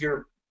trying to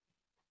steer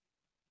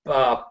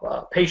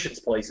patients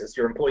places,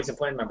 your employees and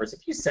plan members,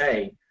 if you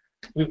say,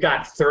 we've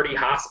got 30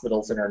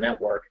 hospitals in our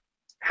network,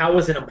 how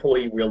is an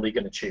employee really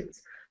going to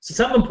choose? So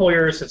some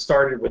employers have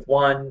started with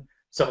one,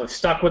 some have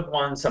stuck with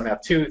one, some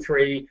have two,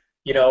 three.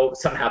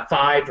 Some have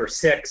 5 or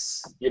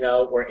 6,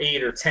 or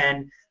 8 or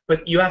 10.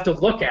 But you have to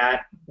look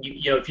at,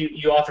 if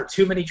you offer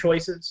too many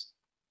choices,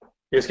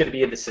 there's going to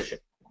be a decision.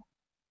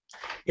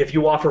 If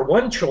you offer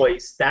one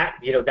choice, that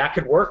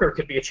could work or it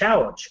could be a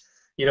challenge.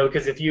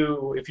 Because if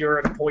you're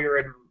an employer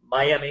in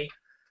Miami,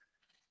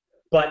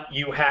 but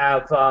you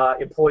have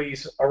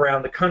employees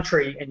around the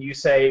country, and you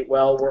say,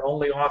 well, we're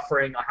only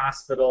offering a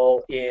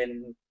hospital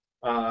in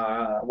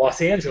Los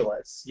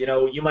Angeles,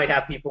 you might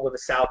have people in the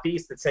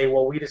Southeast that say,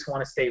 well, we just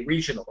want to stay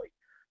regionally.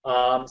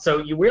 So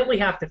you really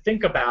have to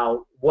think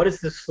about what is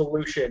the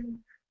solution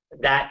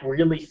that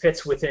really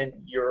fits within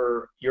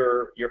your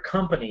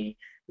company.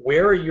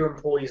 Where are your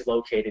employees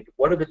located?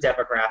 What are the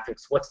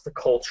demographics? What's the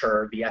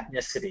culture, the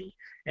ethnicity?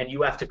 And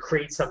you have to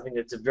create something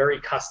that's very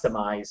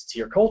customized to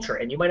your culture.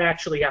 And you might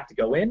actually have to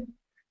go in,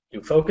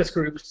 do focus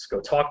groups, go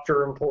talk to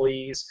your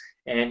employees,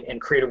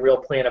 and create a real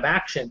plan of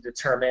action to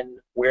determine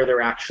where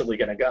they're actually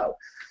going to go.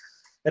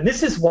 And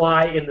this is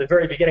why in the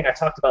very beginning I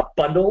talked about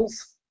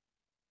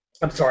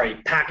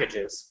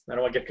packages. I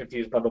don't want to get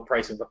confused, bundle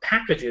pricing, but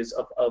packages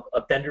of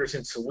vendors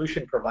and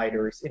solution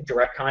providers in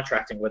direct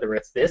contracting, whether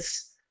it's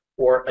this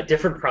or a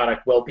different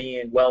product,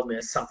 well-being,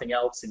 wellness, something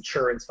else,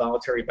 insurance,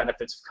 voluntary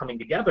benefits coming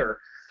together.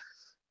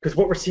 Because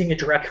what we're seeing in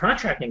direct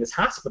contracting is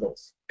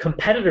hospitals,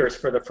 competitors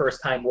for the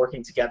first time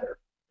working together.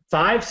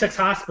 5, 6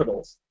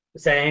 hospitals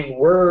saying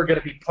we're going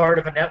to be part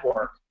of a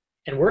network,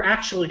 and we're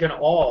actually going to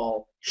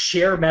all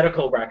share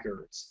medical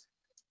records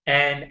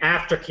and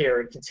aftercare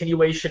and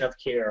continuation of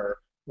care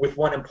with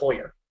one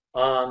employer.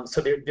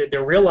 So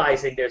they're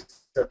realizing there's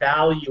a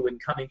value in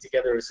coming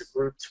together as a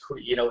group,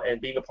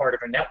 and being a part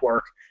of a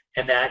network,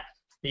 and that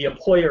the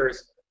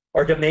employers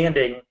are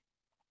demanding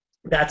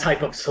that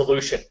type of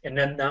solution and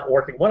then not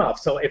working one-off.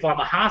 So if I'm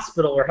a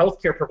hospital or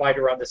healthcare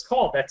provider on this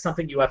call, that's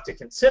something you have to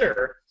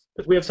consider,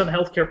 because we have some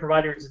healthcare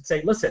providers that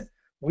say, listen,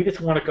 we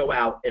just want to go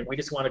out and we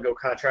just want to go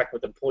contract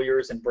with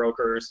employers and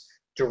brokers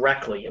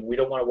directly, and we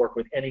don't want to work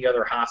with any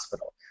other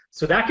hospital.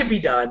 So that can be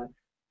done,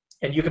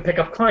 and you can pick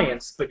up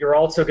clients, but you're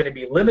also going to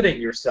be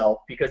limiting yourself,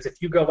 because if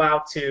you go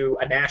out to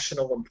a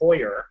national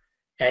employer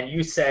and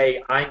you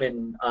say, I'm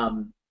in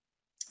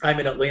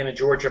Atlanta,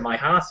 Georgia, my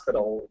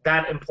hospital,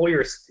 that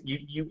employer,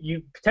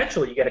 you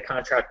potentially get a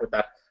contract with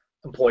that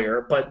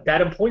employer, but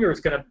that employer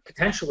is going to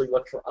potentially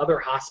look for other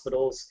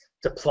hospitals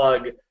to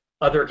plug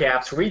other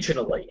gaps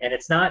regionally. And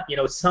it's not,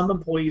 some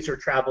employees are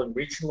traveling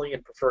regionally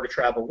and prefer to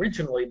travel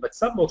regionally, but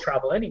some will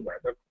travel anywhere.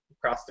 They're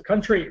across the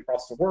country,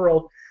 across the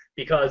world,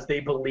 because they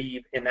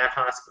believe in that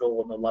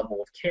hospital and the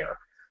level of care.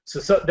 So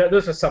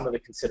those are some of the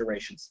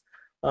considerations.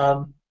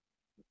 I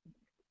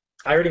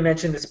already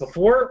mentioned this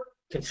before.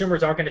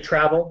 Consumers aren't going to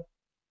travel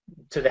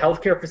to the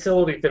healthcare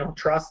facility if they don't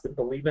trust and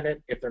believe in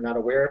it, if they're not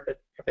aware of it,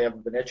 if they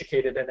haven't been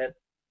educated in it.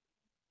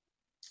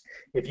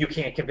 If you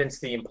can't convince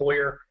the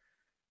employer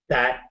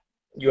that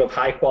you have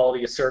high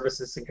quality of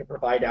services and can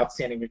provide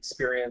outstanding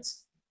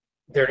experience,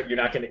 they're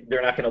not going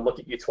to look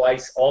at you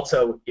twice.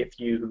 Also, if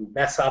you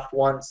mess up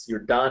once, you're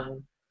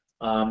done.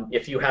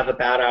 If you have a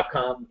bad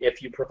outcome,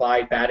 if you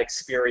provide bad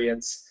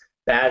experience,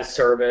 bad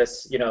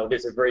service,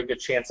 there's a very good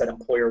chance that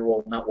employer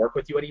will not work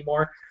with you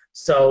anymore.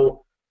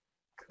 So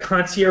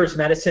concierge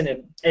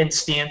medicine and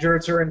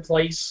standards are in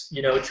place.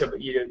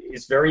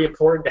 It's very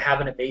important to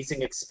have an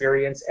amazing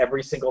experience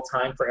every single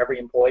time for every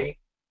employee.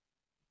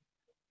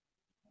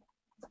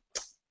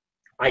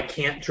 I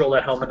can't drill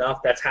that home enough.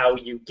 That's how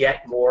you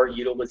get more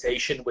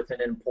utilization with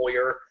an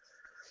employer,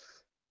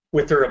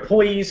 with their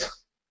employees.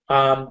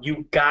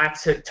 You've got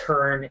to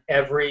turn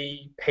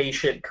every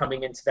patient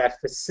coming into that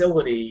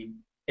facility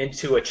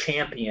into a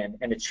champion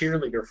and a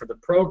cheerleader for the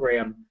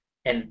program,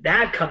 And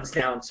that comes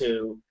down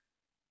to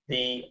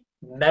the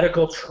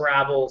medical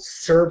travel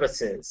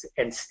services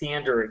and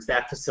standards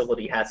that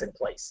facility has in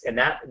place. And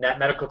that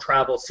medical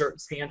travel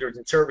standards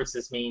and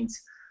services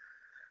means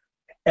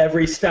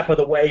every step of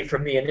the way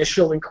from the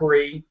initial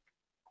inquiry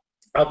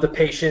of the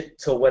patient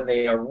to when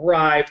they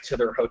arrive, to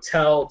their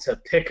hotel, to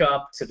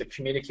pickup, to the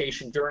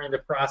communication during the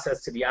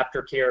process, to the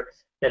aftercare,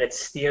 that it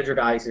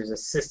standardizes a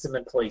system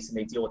in place and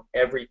they deal with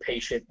every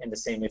patient in the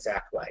same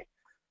exact way.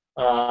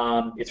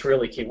 It's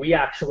really key. We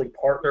actually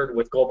partnered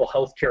with Global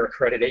Healthcare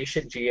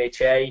Accreditation,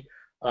 GHA,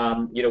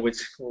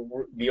 it's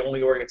the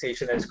only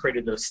organization that has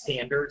created those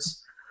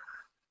standards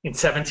in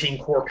 17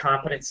 core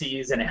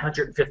competencies and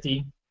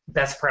 150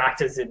 best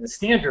practices in the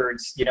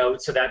standards,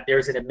 so that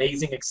there's an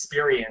amazing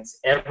experience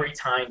every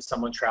time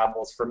someone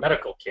travels for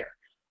medical care.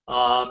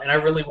 And I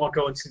really won't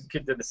go into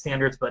the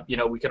standards, but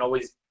we can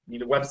always, the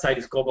website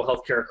is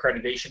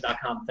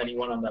globalhealthcareaccreditation.com. If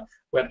anyone on the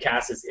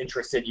webcast is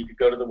interested, you could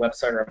go to the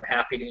website, or I'm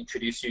happy to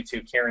introduce you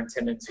to Karen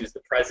Timmons, who's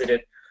the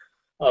president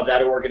of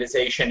that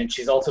organization, and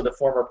she's also the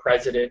former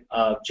president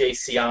of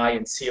JCI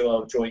and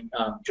COO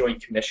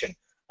Joint Commission.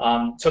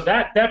 So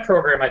that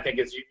program, I think,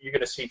 is you're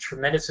going to see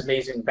tremendous,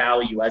 amazing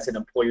value as an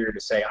employer to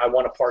say, I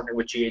want to partner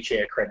with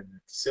GHA accredited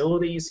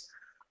facilities,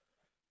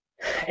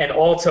 and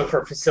also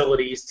for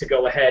facilities to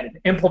go ahead and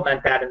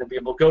implement that and to be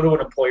able to go to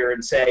an employer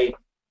and say,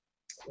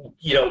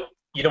 you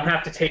don't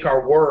have to take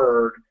our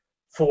word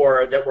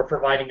for that we're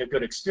providing a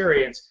good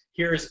experience.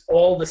 Here's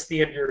all the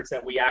standards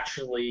that we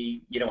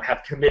actually,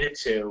 have committed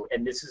to,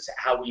 and this is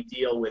how we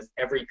deal with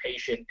every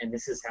patient, and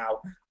this is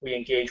how we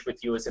engage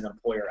with you as an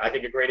employer. I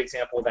think a great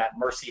example of that,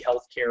 Mercy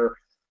Healthcare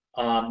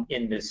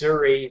in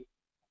Missouri,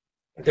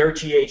 they're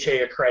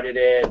GHA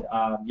accredited.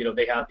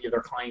 They have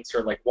their clients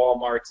are like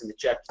Walmarts and the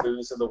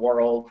JetBlues of the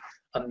world.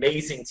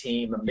 Amazing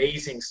team,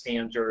 amazing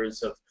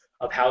standards of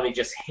how they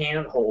just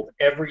handhold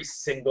every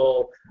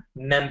single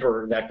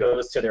member that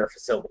goes to their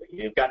facility.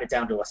 They've gotten it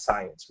down to a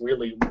science.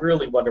 Really,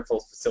 really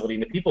wonderful facility.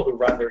 And the people who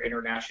run their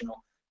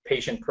international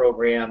patient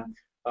program,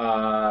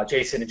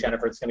 Jason and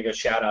Jennifer, it's going to go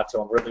shout out to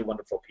them. Really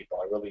wonderful people.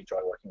 I really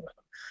enjoy working with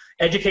them.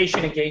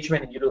 Education,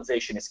 engagement, and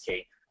utilization is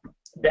key.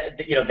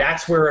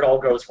 That's where it all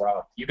goes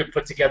wrong. You could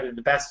put together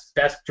the best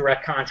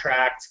direct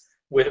contract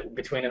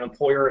between an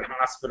employer and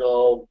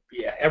hospital.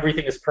 Yeah,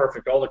 everything is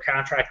perfect. All the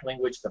contract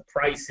language, the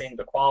pricing,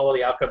 the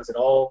quality outcomes, it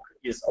all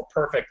is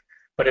perfect.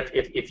 But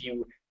if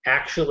you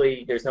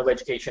actually, there's no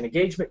education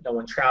engagement, no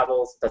one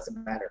travels, it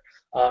doesn't matter.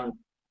 An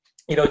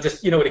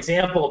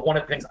example of one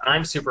of the things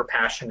I'm super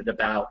passionate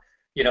about,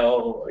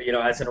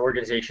 as an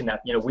organization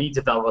that, we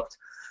developed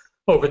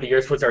over the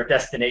years was our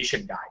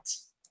destination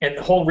guides. And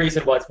the whole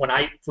reason was when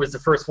I was the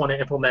first one to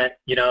implement,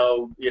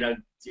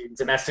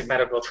 domestic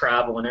medical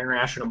travel and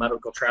international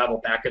medical travel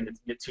back in the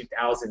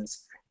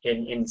mid-2000s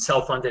in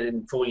self-funded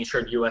and fully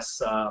insured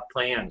U.S.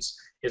 plans,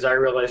 is I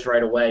realized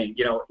right away,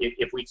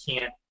 if we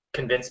can't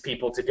convince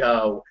people to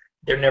go,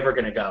 they're never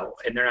going to go,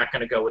 and they're not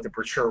going to go with a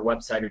brochure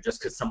website or just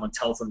because someone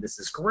tells them this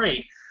is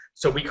great.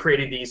 So we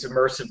created these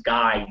immersive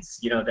guides,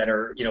 that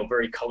are,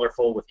 very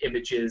colorful with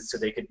images, so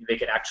they could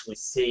actually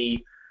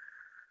see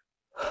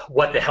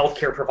what the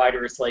healthcare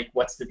provider is like,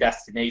 what's the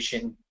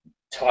destination,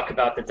 talk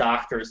about the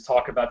doctors,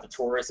 talk about the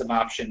tourism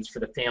options for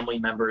the family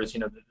members.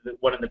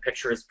 One of the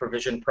pictures,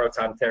 provision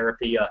proton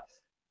therapy,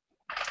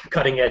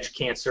 cutting edge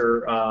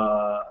cancer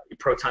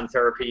proton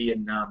therapy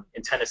in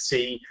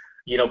Tennessee.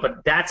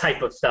 But that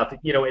type of stuff,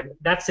 and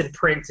that's in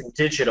print and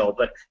digital,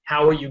 but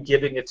how are you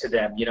giving it to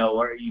them?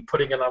 Are you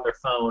putting it on their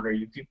phone, or are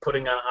you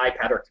putting it on an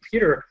iPad or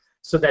computer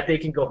so that they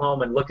can go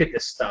home and look at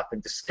this stuff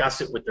and discuss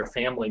it with their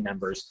family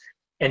members?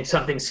 And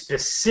something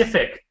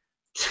specific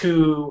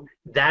to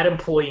that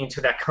employee and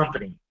to that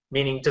company.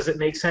 Meaning, does it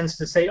make sense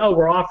to say, oh,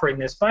 we're offering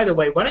this, by the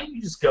way, why don't you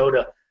just go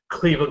to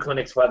Cleveland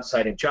Clinic's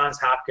website and Johns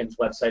Hopkins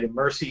website and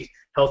Mercy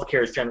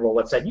Healthcare's general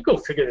website? You go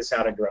figure this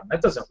out on your own.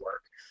 That doesn't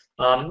work.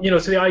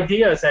 So the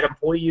idea is that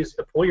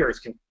employers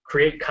can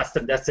create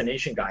custom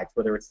destination guides,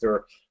 whether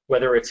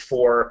it's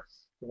for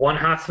one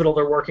hospital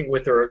they're working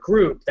with or a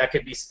group that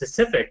could be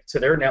specific to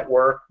their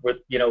network with,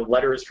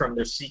 letters from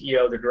their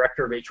CEO, the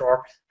director of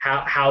HR,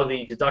 how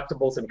the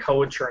deductibles and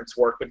co-insurance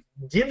work, but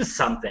give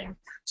something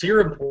to your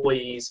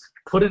employees,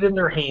 put it in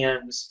their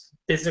hands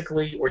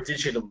physically or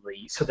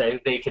digitally so that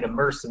they can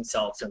immerse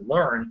themselves and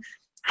learn.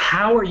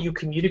 How are you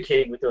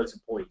communicating with those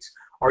employees?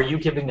 Are you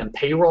giving them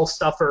payroll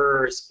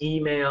stuffers,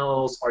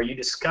 emails? Are you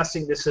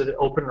discussing this at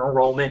open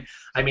enrollment?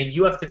 I mean,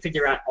 you have to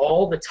figure out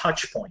all the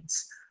touch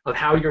points of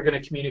how you're going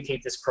to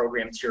communicate this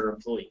program to your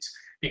employees,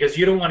 because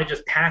you don't want to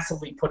just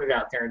passively put it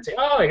out there and say,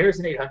 oh, here's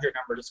an 800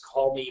 number, just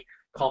call me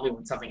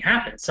when something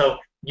happens. So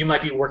you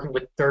might be working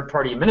with a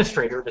third-party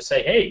administrator to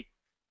say, hey,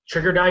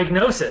 trigger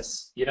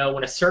diagnosis.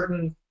 When a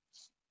certain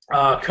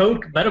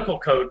medical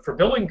code for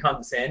billing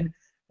comes in,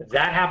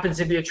 that happens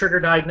to be a trigger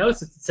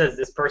diagnosis. It says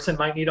this person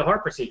might need a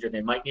heart procedure, they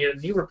might need a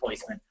knee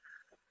replacement.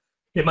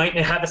 They might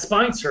have a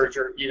spine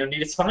surgery,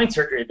 need a spine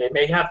surgery. They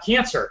may have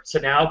cancer. So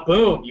now,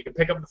 boom, you can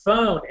pick up the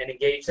phone and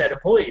engage that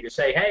employee to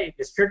say, hey,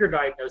 this trigger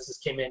diagnosis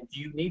came in. Do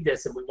you need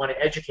this? And we want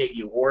to educate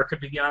you. Or it could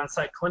be the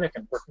on-site clinic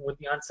and working with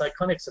the on-site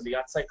clinic. So the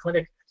on-site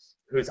clinic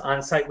who's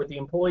on-site with the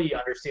employee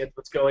understands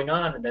what's going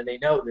on, and then they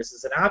know this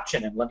is an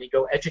option, and let me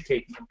go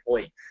educate the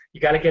employee.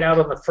 You got to get out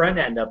on the front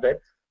end of it.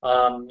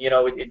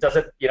 It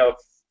doesn't,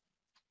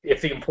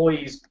 if the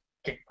employees,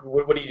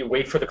 what do?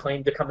 Wait for the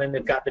claim to come in,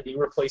 they've got the knee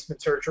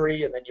replacement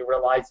surgery, and then you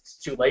realize it's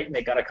too late and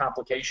they got a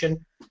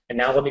complication, and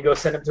now let me go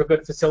send them to a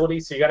good facility.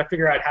 So you got to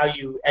figure out how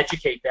you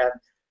educate them,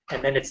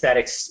 and then it's that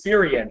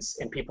experience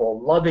and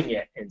people loving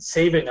it and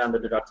saving on the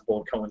deductible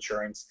and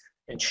co-insurance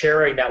and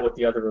sharing that with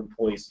the other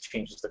employees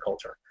changes the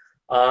culture.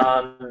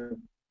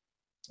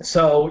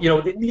 So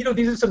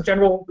these are some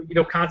general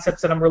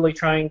concepts that I'm really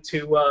trying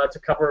to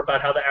cover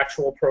about how the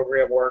actual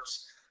program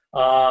works.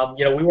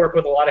 We work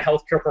with a lot of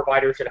healthcare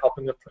providers in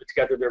helping them put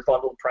together their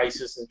bundled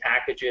prices and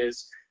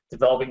packages,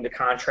 developing the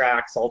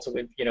contracts, also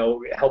with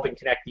helping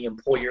connect the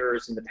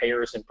employers and the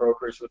payers and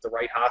brokers with the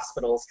right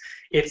hospitals.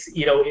 I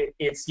think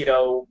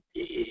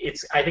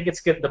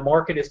it's good. The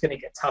market is going to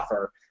get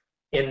tougher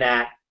in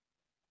that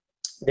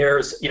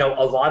there's a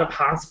lot of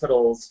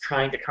hospitals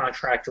trying to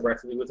contract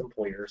directly with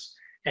employers,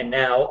 and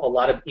now a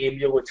lot of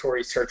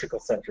ambulatory surgical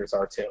centers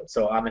are too.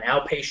 So I'm an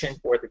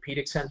outpatient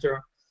orthopedic center.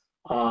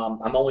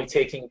 I'm only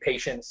taking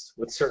patients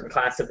with certain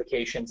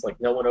classifications, like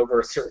no one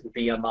over a certain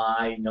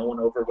BMI, no one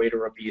overweight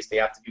or obese. They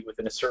have to be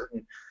within a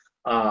certain,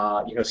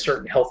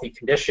 certain healthy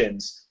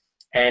conditions.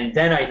 And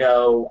then I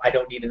know I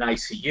don't need an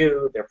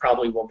ICU. There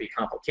probably won't be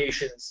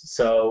complications.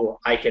 So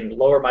I can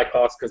lower my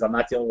costs because I'm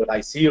not dealing with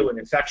ICU and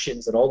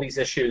infections and all these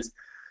issues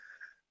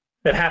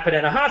that happen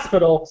in a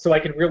hospital. So I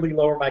can really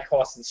lower my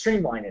costs and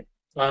streamline it.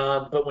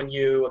 But when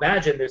you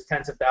imagine there's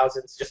tens of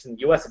thousands just in the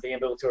U.S. of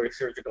ambulatory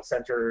surgical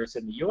centers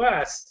in the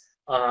U.S.,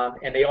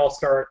 and they all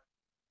start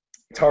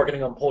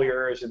targeting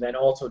employers and then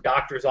also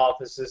doctors'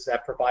 offices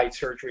that provide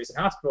surgeries in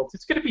hospitals,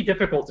 it's going to be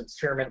difficult to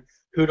determine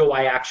who do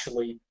I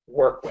actually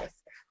work with.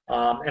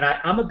 And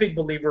I'm a big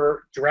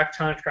believer direct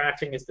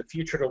contracting is the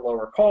future to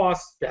lower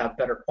costs, to have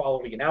better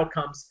quality and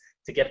outcomes,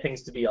 to get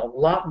things to be a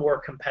lot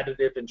more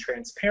competitive and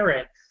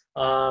transparent.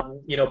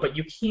 But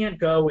you can't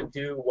go and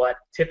do what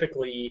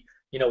typically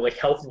like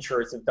health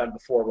insurers have done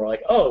before. We're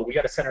like, oh, we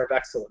got a center of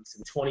excellence,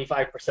 and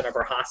 25% of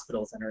our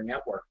hospitals in our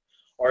network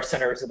are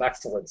centers of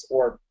excellence.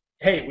 Or,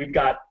 hey, we've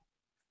got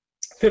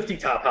 50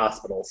 top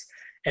hospitals,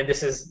 and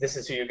this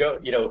is who you go,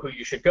 who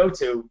you should go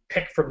to.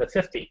 Pick from the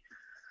 50.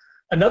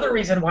 Another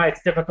reason why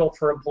it's difficult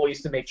for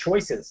employees to make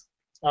choices.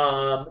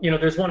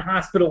 There's one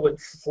hospital in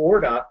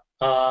Florida,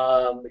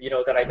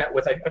 that I met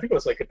with. I think it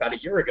was like about a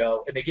year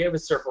ago, and they gave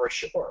us their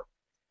brochure,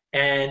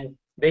 and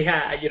they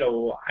had,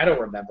 I don't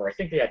remember. I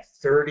think they had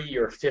 30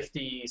 or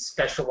 50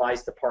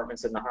 specialized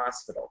departments in the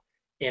hospital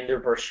in their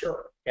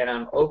brochure. And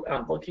I'm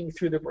looking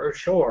through the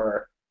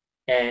brochure,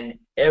 and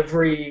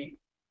every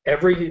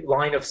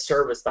line of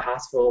service the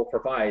hospital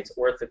provides: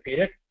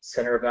 orthopedic,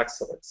 center of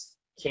excellence;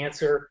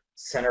 cancer,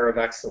 center of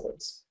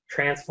excellence;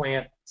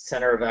 transplant,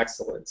 center of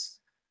excellence.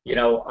 It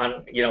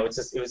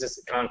was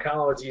just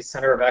oncology,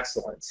 center of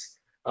excellence.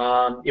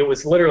 It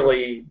was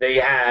literally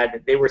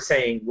they were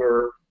saying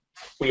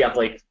we have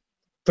like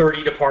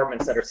 30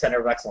 departments that are center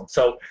of excellence.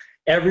 So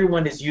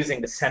everyone is using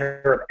the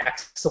center of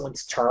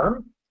excellence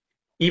term,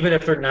 even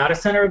if they're not a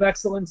center of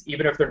excellence,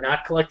 even if they're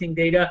not collecting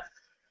data,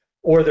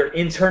 or they're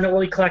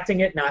internally collecting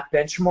it, not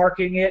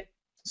benchmarking it.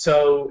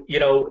 So,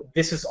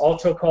 this is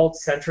also called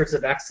centers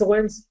of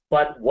excellence,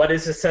 but what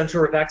is a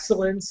center of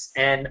excellence?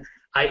 And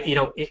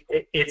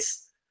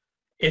it's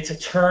a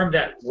term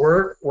that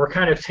we're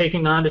kind of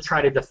taking on to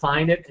try to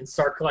define it and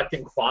start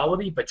collecting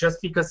quality, but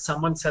just because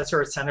someone says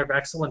they're a center of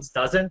excellence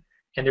doesn't.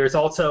 And there's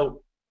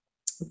also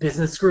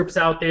business groups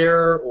out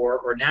there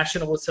or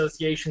national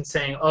associations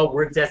saying, oh,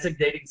 we're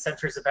designating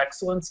centers of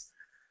excellence.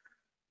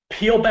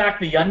 Peel back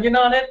the onion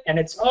on it, and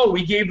it's, oh,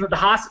 we gave the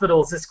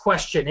hospitals this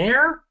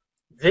questionnaire.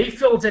 They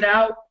filled it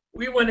out.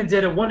 We went and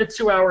did a 1 to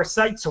 2 hour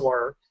site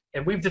tour,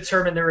 and we've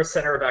determined they're a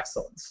center of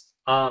excellence.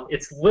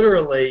 It's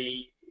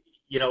literally,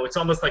 it's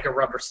almost like a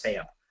rubber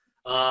stamp.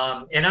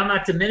 And I'm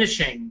not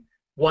diminishing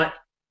what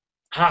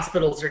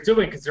hospitals are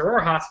doing, because there are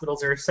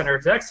hospitals that are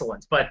centers of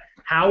excellence, but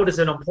how does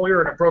an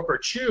employer and a broker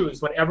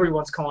choose when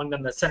everyone's calling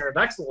them the center of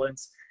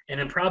excellence, and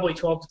in probably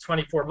 12 to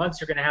 24 months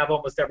you're going to have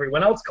almost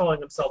everyone else calling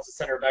themselves a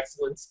center of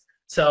excellence?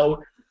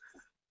 So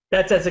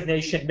that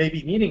designation may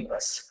be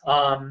meaningless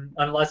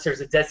unless there's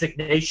a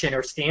designation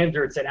or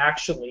standards that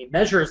actually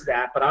measures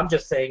that, but I'm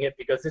just saying it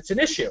because it's an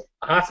issue.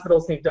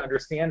 Hospitals need to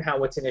understand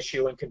how it's an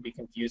issue and can be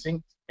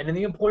confusing, and then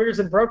the employers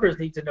and brokers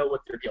need to know what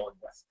they're dealing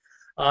with.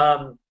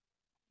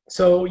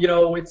 So,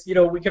 it's,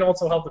 we can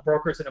also help the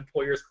brokers and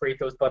employers create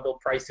those bundled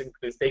pricing,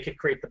 because they can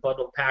create the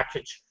bundled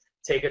package,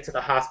 take it to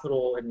the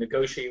hospital and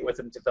negotiate with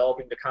them,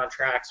 developing the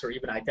contracts or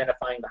even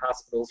identifying the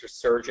hospitals or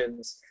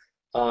surgeons.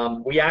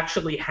 We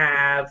actually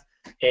have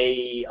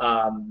the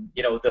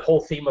whole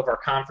theme of our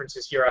conference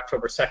this year,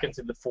 October 2nd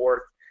to the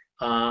 4th,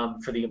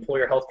 for the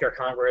Employer Healthcare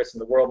Congress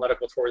and the World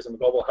Medical Tourism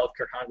Global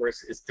Healthcare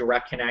Congress is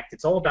Direct Connect.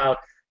 It's all about,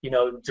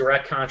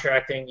 direct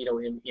contracting,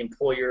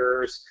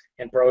 employers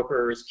and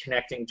brokers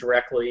connecting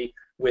directly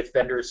with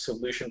vendors,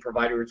 solution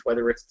providers,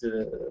 whether it's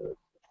the,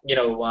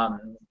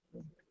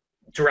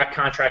 direct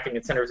contracting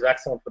and centers of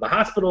excellence for the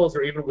hospitals,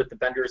 or even with the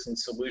vendors and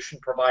solution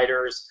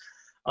providers.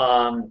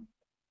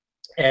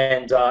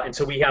 And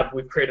so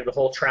we've created a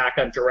whole track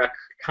on direct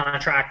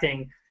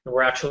contracting, and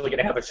we're actually going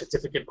to have a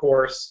certificate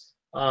course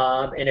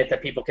in it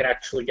that people can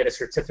actually get a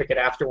certificate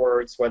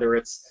afterwards, whether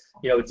it's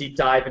a deep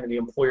dive into the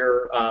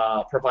employer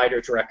provider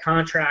direct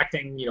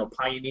contracting,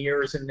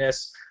 pioneers in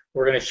this.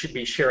 We're going to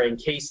be sharing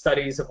case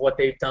studies of what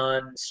they've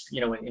done,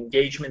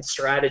 engagement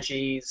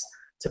strategies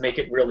to make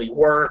it really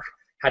work.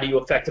 How do you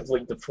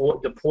effectively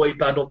deploy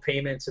bundled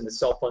payments in the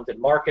self-funded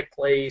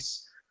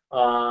marketplace?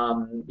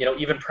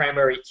 Even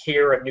primary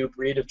care, a new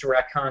breed of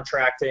direct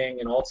contracting,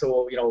 and also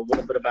a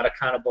little bit about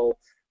accountable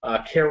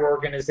care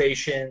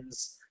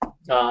organizations.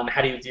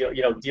 How do you deal,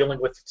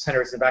 dealing with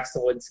centers of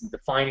excellence and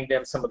defining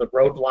them, some of the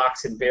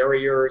roadblocks and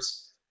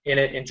barriers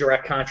in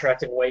direct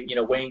contracting,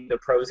 weighing the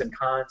pros and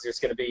cons. There's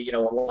going to be a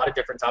lot of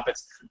different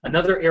topics.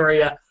 Another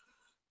area,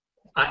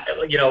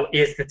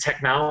 is the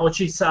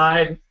technology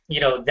side.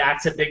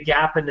 That's a big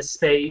gap in the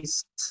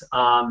space.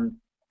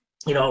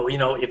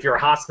 If you're a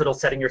hospital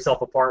setting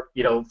yourself apart,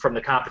 from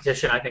the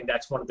competition, I think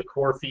that's one of the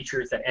core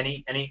features that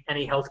any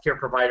healthcare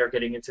provider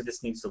getting into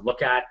this needs to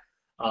look at.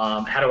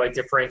 How do I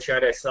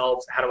differentiate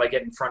ourselves? How do I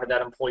get in front of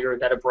that employer,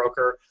 that a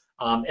broker?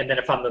 And then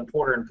if I'm the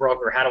employer and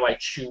broker, how do I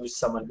choose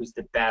someone who's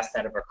the best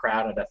out of a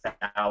crowd of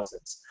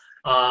thousands?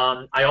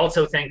 I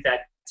also think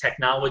that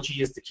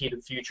technology is the key to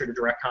the future to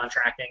direct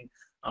contracting.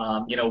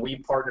 We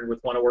partnered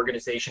with one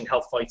organization,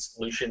 Health Flight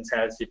Solutions,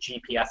 has the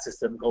GPS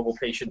system, global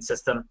patient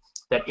system,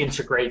 that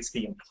integrates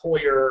the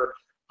employer.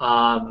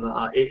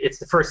 It's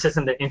the first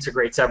system that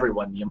integrates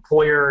everyone, the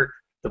employer,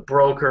 the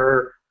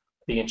broker,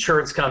 the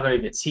insurance company,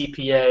 the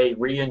TPA,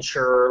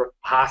 reinsurer,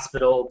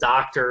 hospital,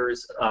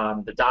 doctors,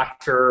 the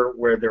doctor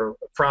where they're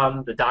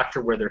from, the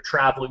doctor where they're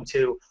traveling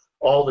to,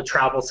 all the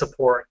travel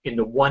support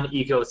into one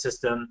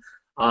ecosystem.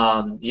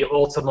 The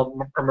ultimate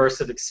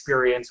immersive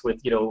experience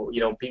with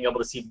being able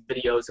to see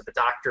videos of the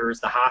doctors,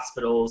 the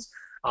hospitals,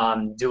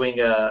 doing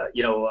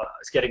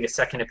getting a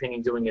second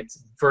opinion, doing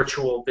its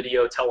virtual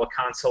video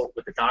teleconsult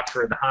with the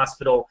doctor in the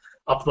hospital,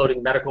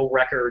 uploading medical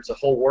records, a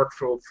whole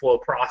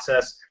workflow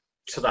process,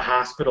 so the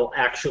hospital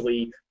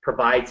actually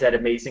provides that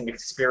amazing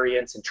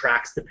experience and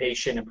tracks the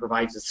patient and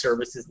provides the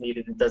services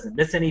needed and doesn't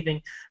miss anything.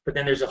 But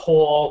then there's a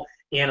whole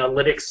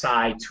analytics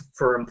side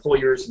for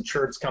employers,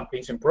 insurance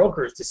companies, and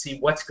brokers to see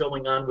what's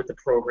going on with the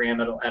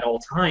program at all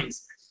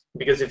times.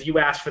 Because if you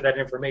ask for that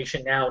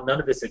information now,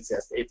 none of this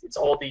exists. It's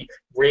all the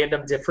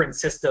random different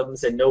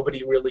systems and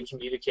nobody really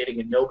communicating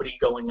and nobody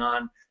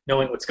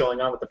knowing what's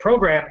going on with the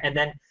program. And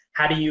then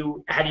how do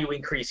you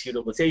increase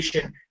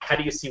utilization? How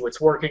do you see what's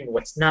working,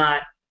 what's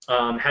not?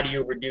 How do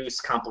you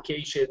reduce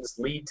complications,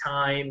 lead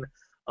time,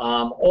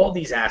 all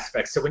these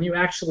aspects. So when you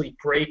actually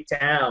break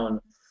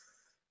down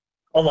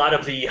a lot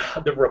of the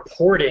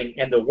reporting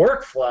and the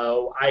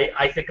workflow,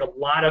 I think a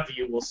lot of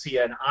you will see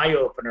an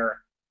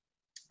eye-opener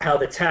how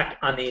the tech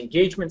on the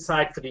engagement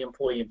side for the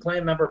employee and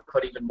plan member,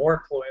 but even more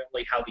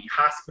importantly, how the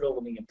hospital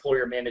and the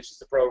employer manages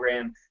the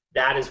program,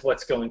 that is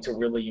what's going to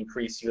really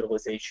increase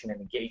utilization and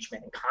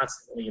engagement and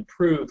constantly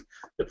improve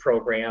the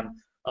program.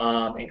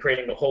 And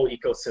creating a whole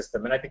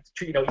ecosystem. And I think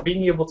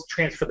being able to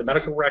transfer the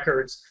medical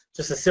records,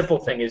 just a simple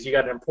thing is you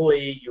got an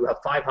employee, you have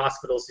 5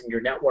 hospitals in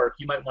your network,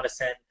 you might want to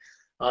send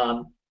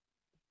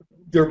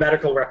their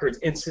medical records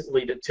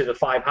instantly to the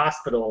 5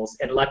 hospitals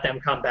and let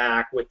them come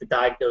back with the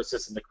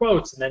diagnosis and the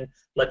quotes, and then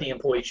let the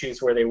employee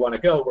choose where they want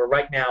to go, where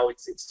right now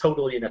it's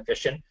totally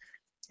inefficient.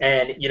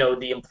 And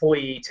the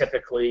employee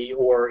typically,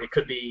 or it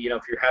could be,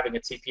 if you're having a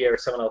TPA or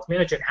someone else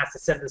manage it, has to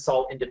send this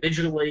all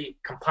individually,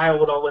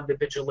 compile it all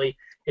individually.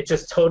 It's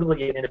just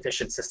totally an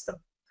inefficient system.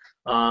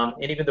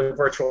 And even the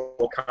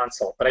virtual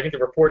consult. But I think the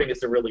reporting is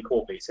the really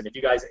cool piece. And if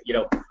you guys,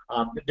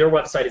 their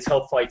website is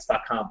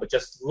healthflights.com, but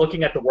just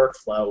looking at the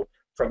workflow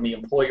from the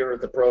employer,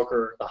 the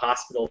broker, the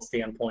hospital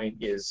standpoint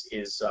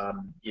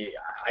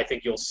I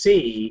think you'll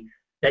see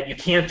that you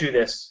can't do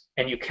this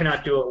and you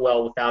cannot do it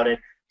well without it.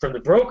 From the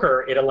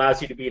broker, it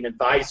allows you to be an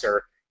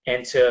advisor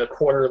and to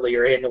quarterly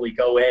or annually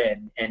go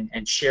in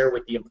and share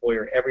with the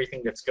employer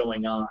everything that's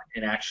going on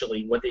and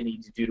actually what they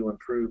need to do to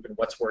improve and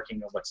what's working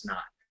and what's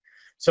not.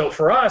 So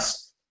for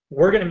us,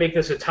 we're going to make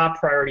this a top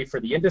priority for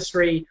the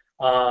industry.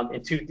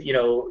 This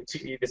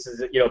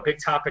is a big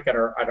topic at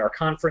our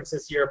conference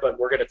this year, but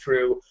we're going to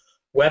through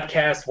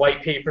webcasts,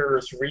 white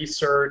papers,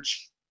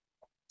 research,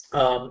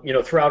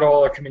 throughout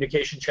all our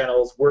communication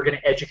channels, we're going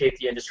to educate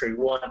the industry. We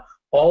want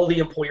all the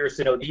employers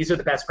to know these are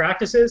the best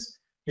practices,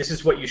 this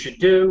is what you should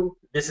do,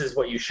 this is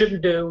what you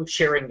shouldn't do,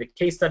 sharing the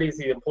case studies,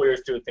 the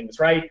employers doing things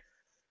right.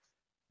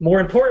 More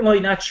importantly,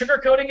 not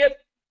sugarcoating it.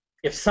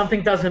 If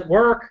something doesn't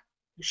work,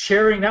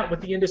 sharing that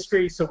with the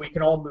industry so we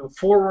can all move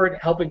forward,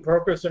 helping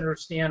brokers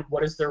understand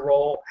what is their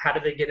role, how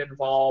do they get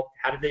involved,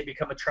 how do they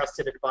become a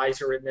trusted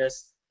advisor in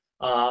this.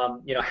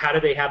 You know, how do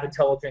they have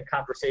intelligent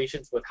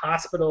conversations with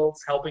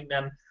hospitals, helping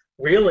them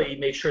really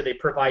make sure they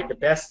provide the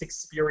best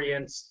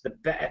experience,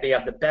 they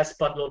have the best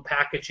bundled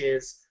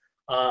packages,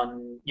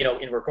 you know,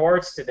 in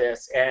regards to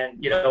this.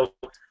 And, you know,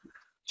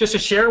 just to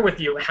share with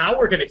you how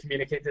we're going to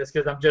communicate this,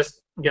 because I'm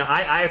just, you know,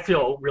 I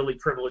feel really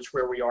privileged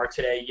where we are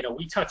today. You know,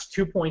 we touch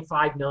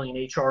 2.5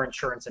 million HR,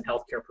 insurance, and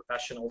healthcare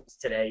professionals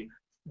today.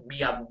 We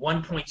have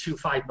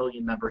 1.25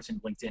 million members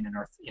in LinkedIn in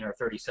our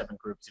 37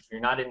 groups. If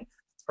you're not in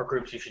our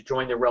groups, you should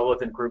join the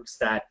relevant groups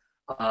that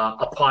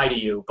apply to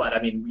you. But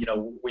I mean, you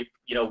know,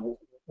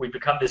 we've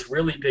become this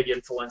really big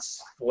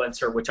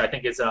influencer, which I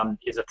think is a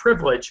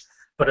privilege.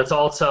 But it's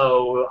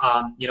also,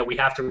 you know, we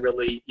have to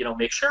really, you know,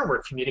 make sure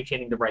we're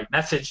communicating the right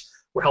message.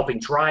 We're helping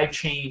drive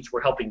change.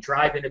 We're helping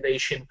drive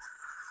innovation.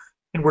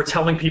 And we're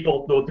telling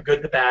people the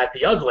good, the bad,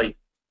 the ugly.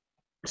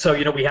 So,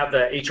 you know, we have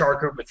the HR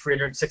group with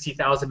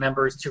 360,000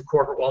 members, 2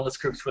 corporate wellness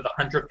groups with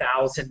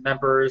 100,000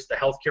 members, the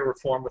healthcare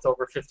reform with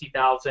over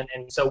 50,000.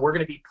 And so we're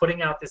going to be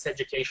putting out this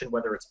education,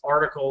 whether it's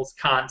articles,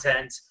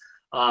 content,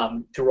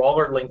 through all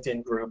our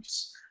LinkedIn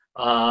groups.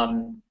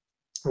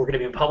 We're going to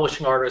be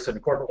publishing articles in the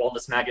Corporate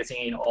Wellness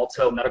Magazine,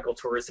 also Medical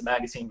Tourism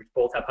Magazine, which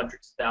both have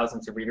hundreds of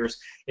thousands of readers.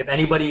 If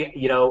anybody,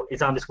 you know,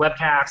 is on this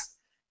webcast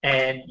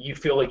and you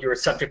feel like you're a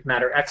subject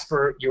matter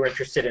expert, you're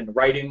interested in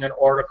writing an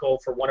article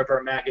for one of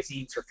our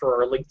magazines or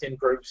for our LinkedIn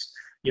groups,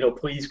 you know,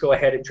 please go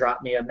ahead and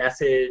drop me a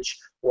message,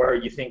 or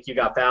you think you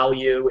got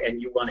value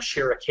and you want to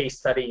share a case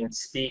study and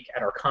speak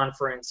at our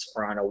conference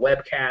or on a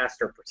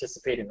webcast or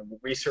participate in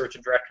research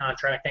and direct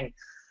contracting.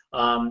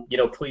 You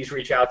know, please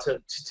reach out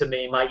to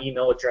me. My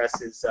email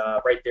address is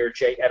right there,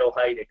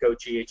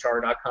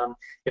 jedelheit@goGHR.com.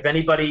 If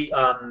anybody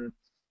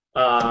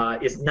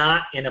is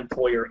not an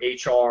employer,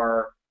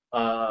 HR,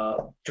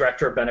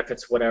 director of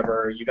benefits,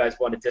 whatever, you guys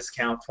want a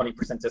discount,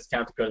 20%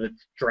 discount to go to the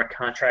direct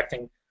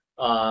contracting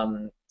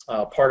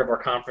part of our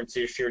conference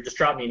this year, just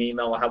drop me an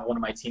email. I'll have one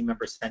of my team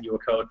members send you a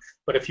code.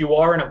 But if you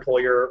are an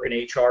employer, an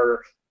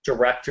HR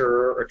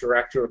director or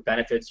director of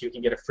benefits, you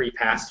can get a free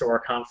pass to our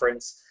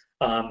conference.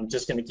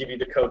 Just going to give you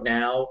the code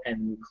now,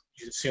 and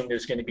you assume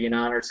there's going to be an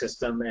honor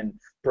system, and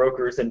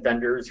brokers and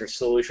vendors or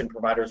solution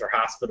providers or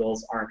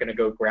hospitals aren't going to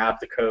go grab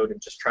the code and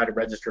just try to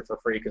register for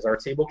free, because our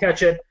team will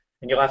catch it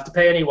and you'll have to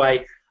pay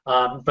anyway.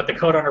 But the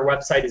code on our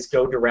website is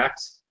Go Direct,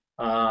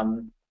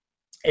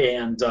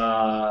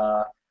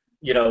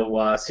 you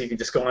know, so you can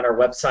just go on our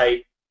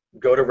website,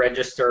 go to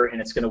register,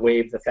 and it's going to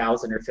waive the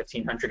 $1,000 or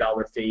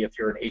 $1,500 fee if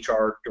you're an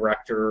HR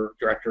director,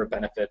 director of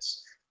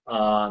benefits,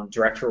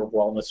 director of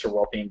wellness or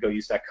wellbeing. Go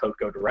use that code,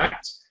 Go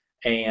Direct.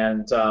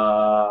 And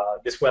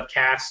this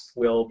webcast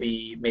will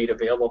be made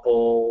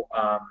available.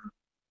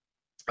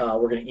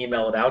 We're going to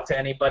email it out to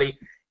anybody.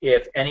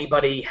 If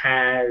anybody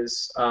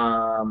has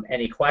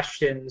any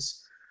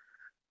questions,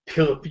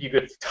 you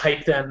could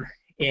type them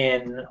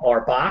in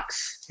our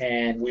box,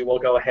 and we will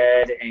go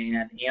ahead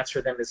and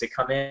answer them as they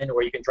come in,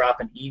 or you can drop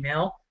an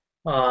email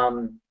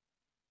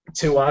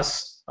to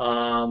us.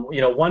 You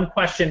know, one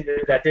question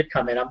that did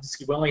come in,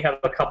 we only have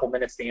a couple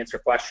minutes to answer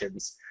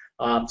questions.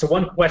 So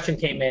one question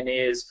came in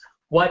is,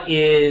 what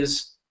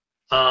is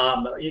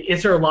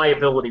there a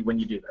liability when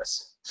you do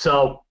this?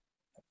 So,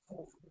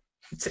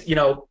 you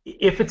know,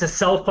 if it's a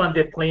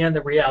self-funded plan,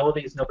 the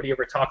reality is nobody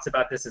ever talks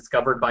about this. It's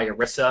covered by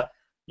ERISA.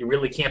 You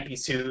really can't be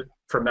sued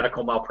for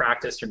medical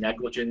malpractice or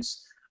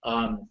negligence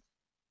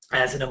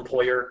as an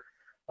employer.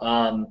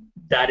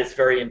 That is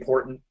very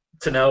important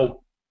to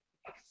know.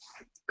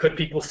 Could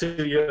people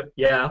sue you?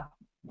 Yeah,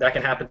 that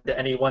can happen to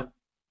anyone.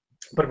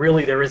 But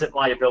really, there isn't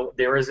liability.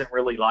 There isn't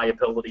really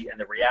liability, and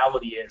the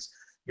reality is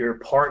you're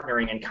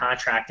partnering and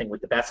contracting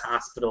with the best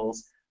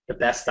hospitals, the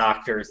best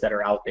doctors that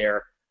are out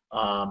there,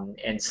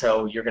 and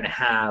so you're going to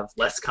have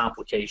less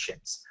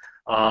complications.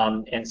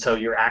 And so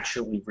you're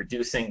actually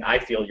reducing, I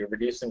feel you're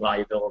reducing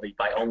liability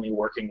by only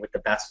working with the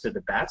best of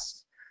the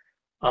best.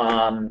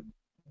 Let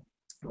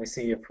me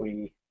see if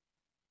we,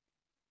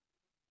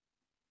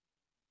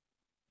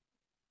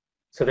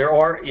 so there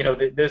are, you know,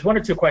 there's one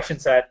or two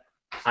questions that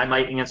I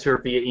might answer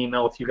via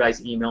email if you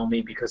guys email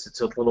me, because it's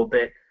a little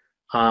bit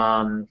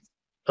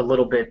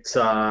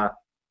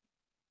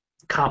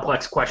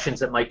complex questions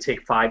that might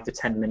take 5 to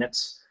 10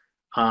 minutes.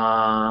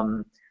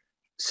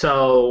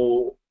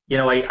 So, you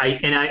know,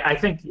 I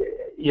think,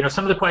 you know,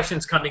 some of the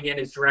questions coming in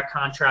is direct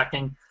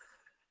contracting.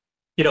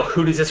 You know,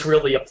 who does this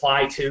really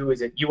apply to?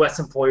 Is it U.S.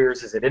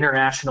 employers? Is it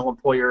international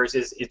employers?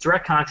 Is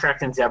direct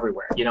contracting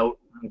everywhere? You know,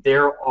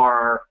 there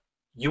are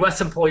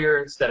U.S.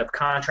 employers that have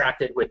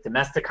contracted with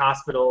domestic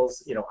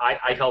hospitals. You know,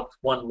 I helped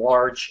one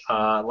large,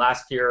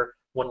 last year,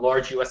 one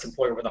large U.S.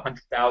 employer with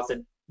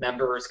 100,000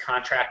 members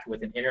contract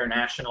with an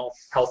international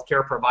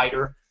healthcare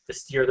provider to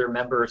steer their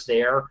members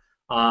there.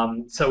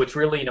 So it's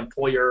really an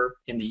employer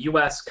in the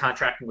U.S.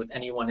 contracting with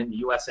anyone in the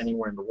U.S.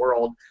 anywhere in the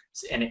world,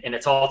 and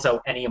it's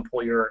also any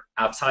employer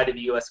outside of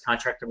the U.S.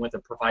 contracting with a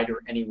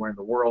provider anywhere in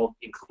the world,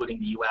 including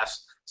the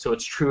U.S. So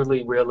it's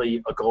truly,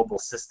 really a global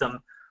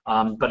system,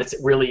 but it's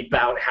really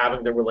about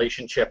having the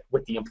relationship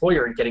with the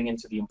employer and getting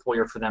into the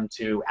employer for them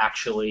to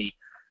actually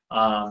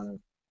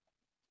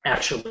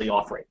actually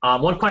offer it.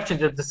 One question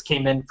that just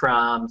came in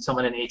from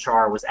someone in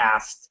HR was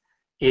asked,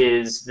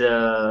 is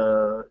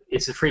the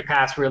free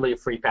pass really a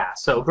free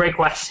pass? So great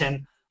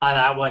question on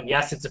that one.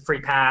 Yes, it's a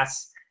free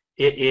pass.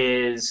 It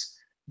is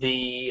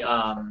the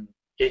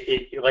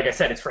like I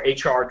said, it's for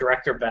HR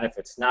director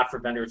benefits, not for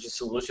vendors or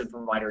solution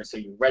providers. So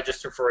you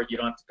register for it. You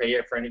don't have to pay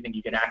it for anything.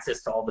 You get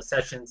access to all the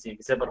sessions, the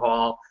exhibit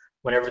hall,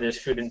 whenever there's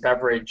food and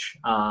beverage,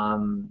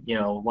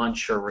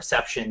 lunch or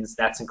receptions,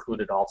 that's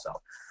included also.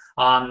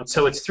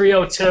 So it's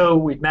 3:02.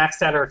 We've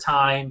maxed out our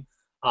time.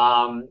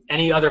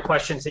 Any other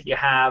questions that you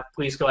have,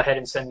 please go ahead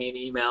and send me an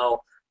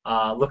email.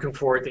 Looking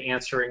forward to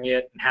answering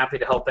it, and happy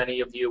to help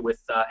any of you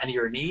with any of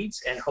your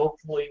needs. And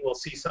hopefully we'll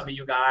see some of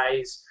you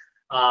guys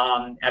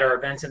at our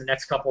events in the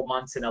next couple of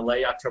months in LA,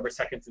 October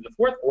 2nd through the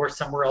 4th, or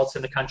somewhere else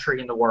in the country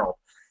and the world.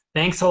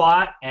 Thanks a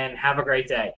lot, and have a great day.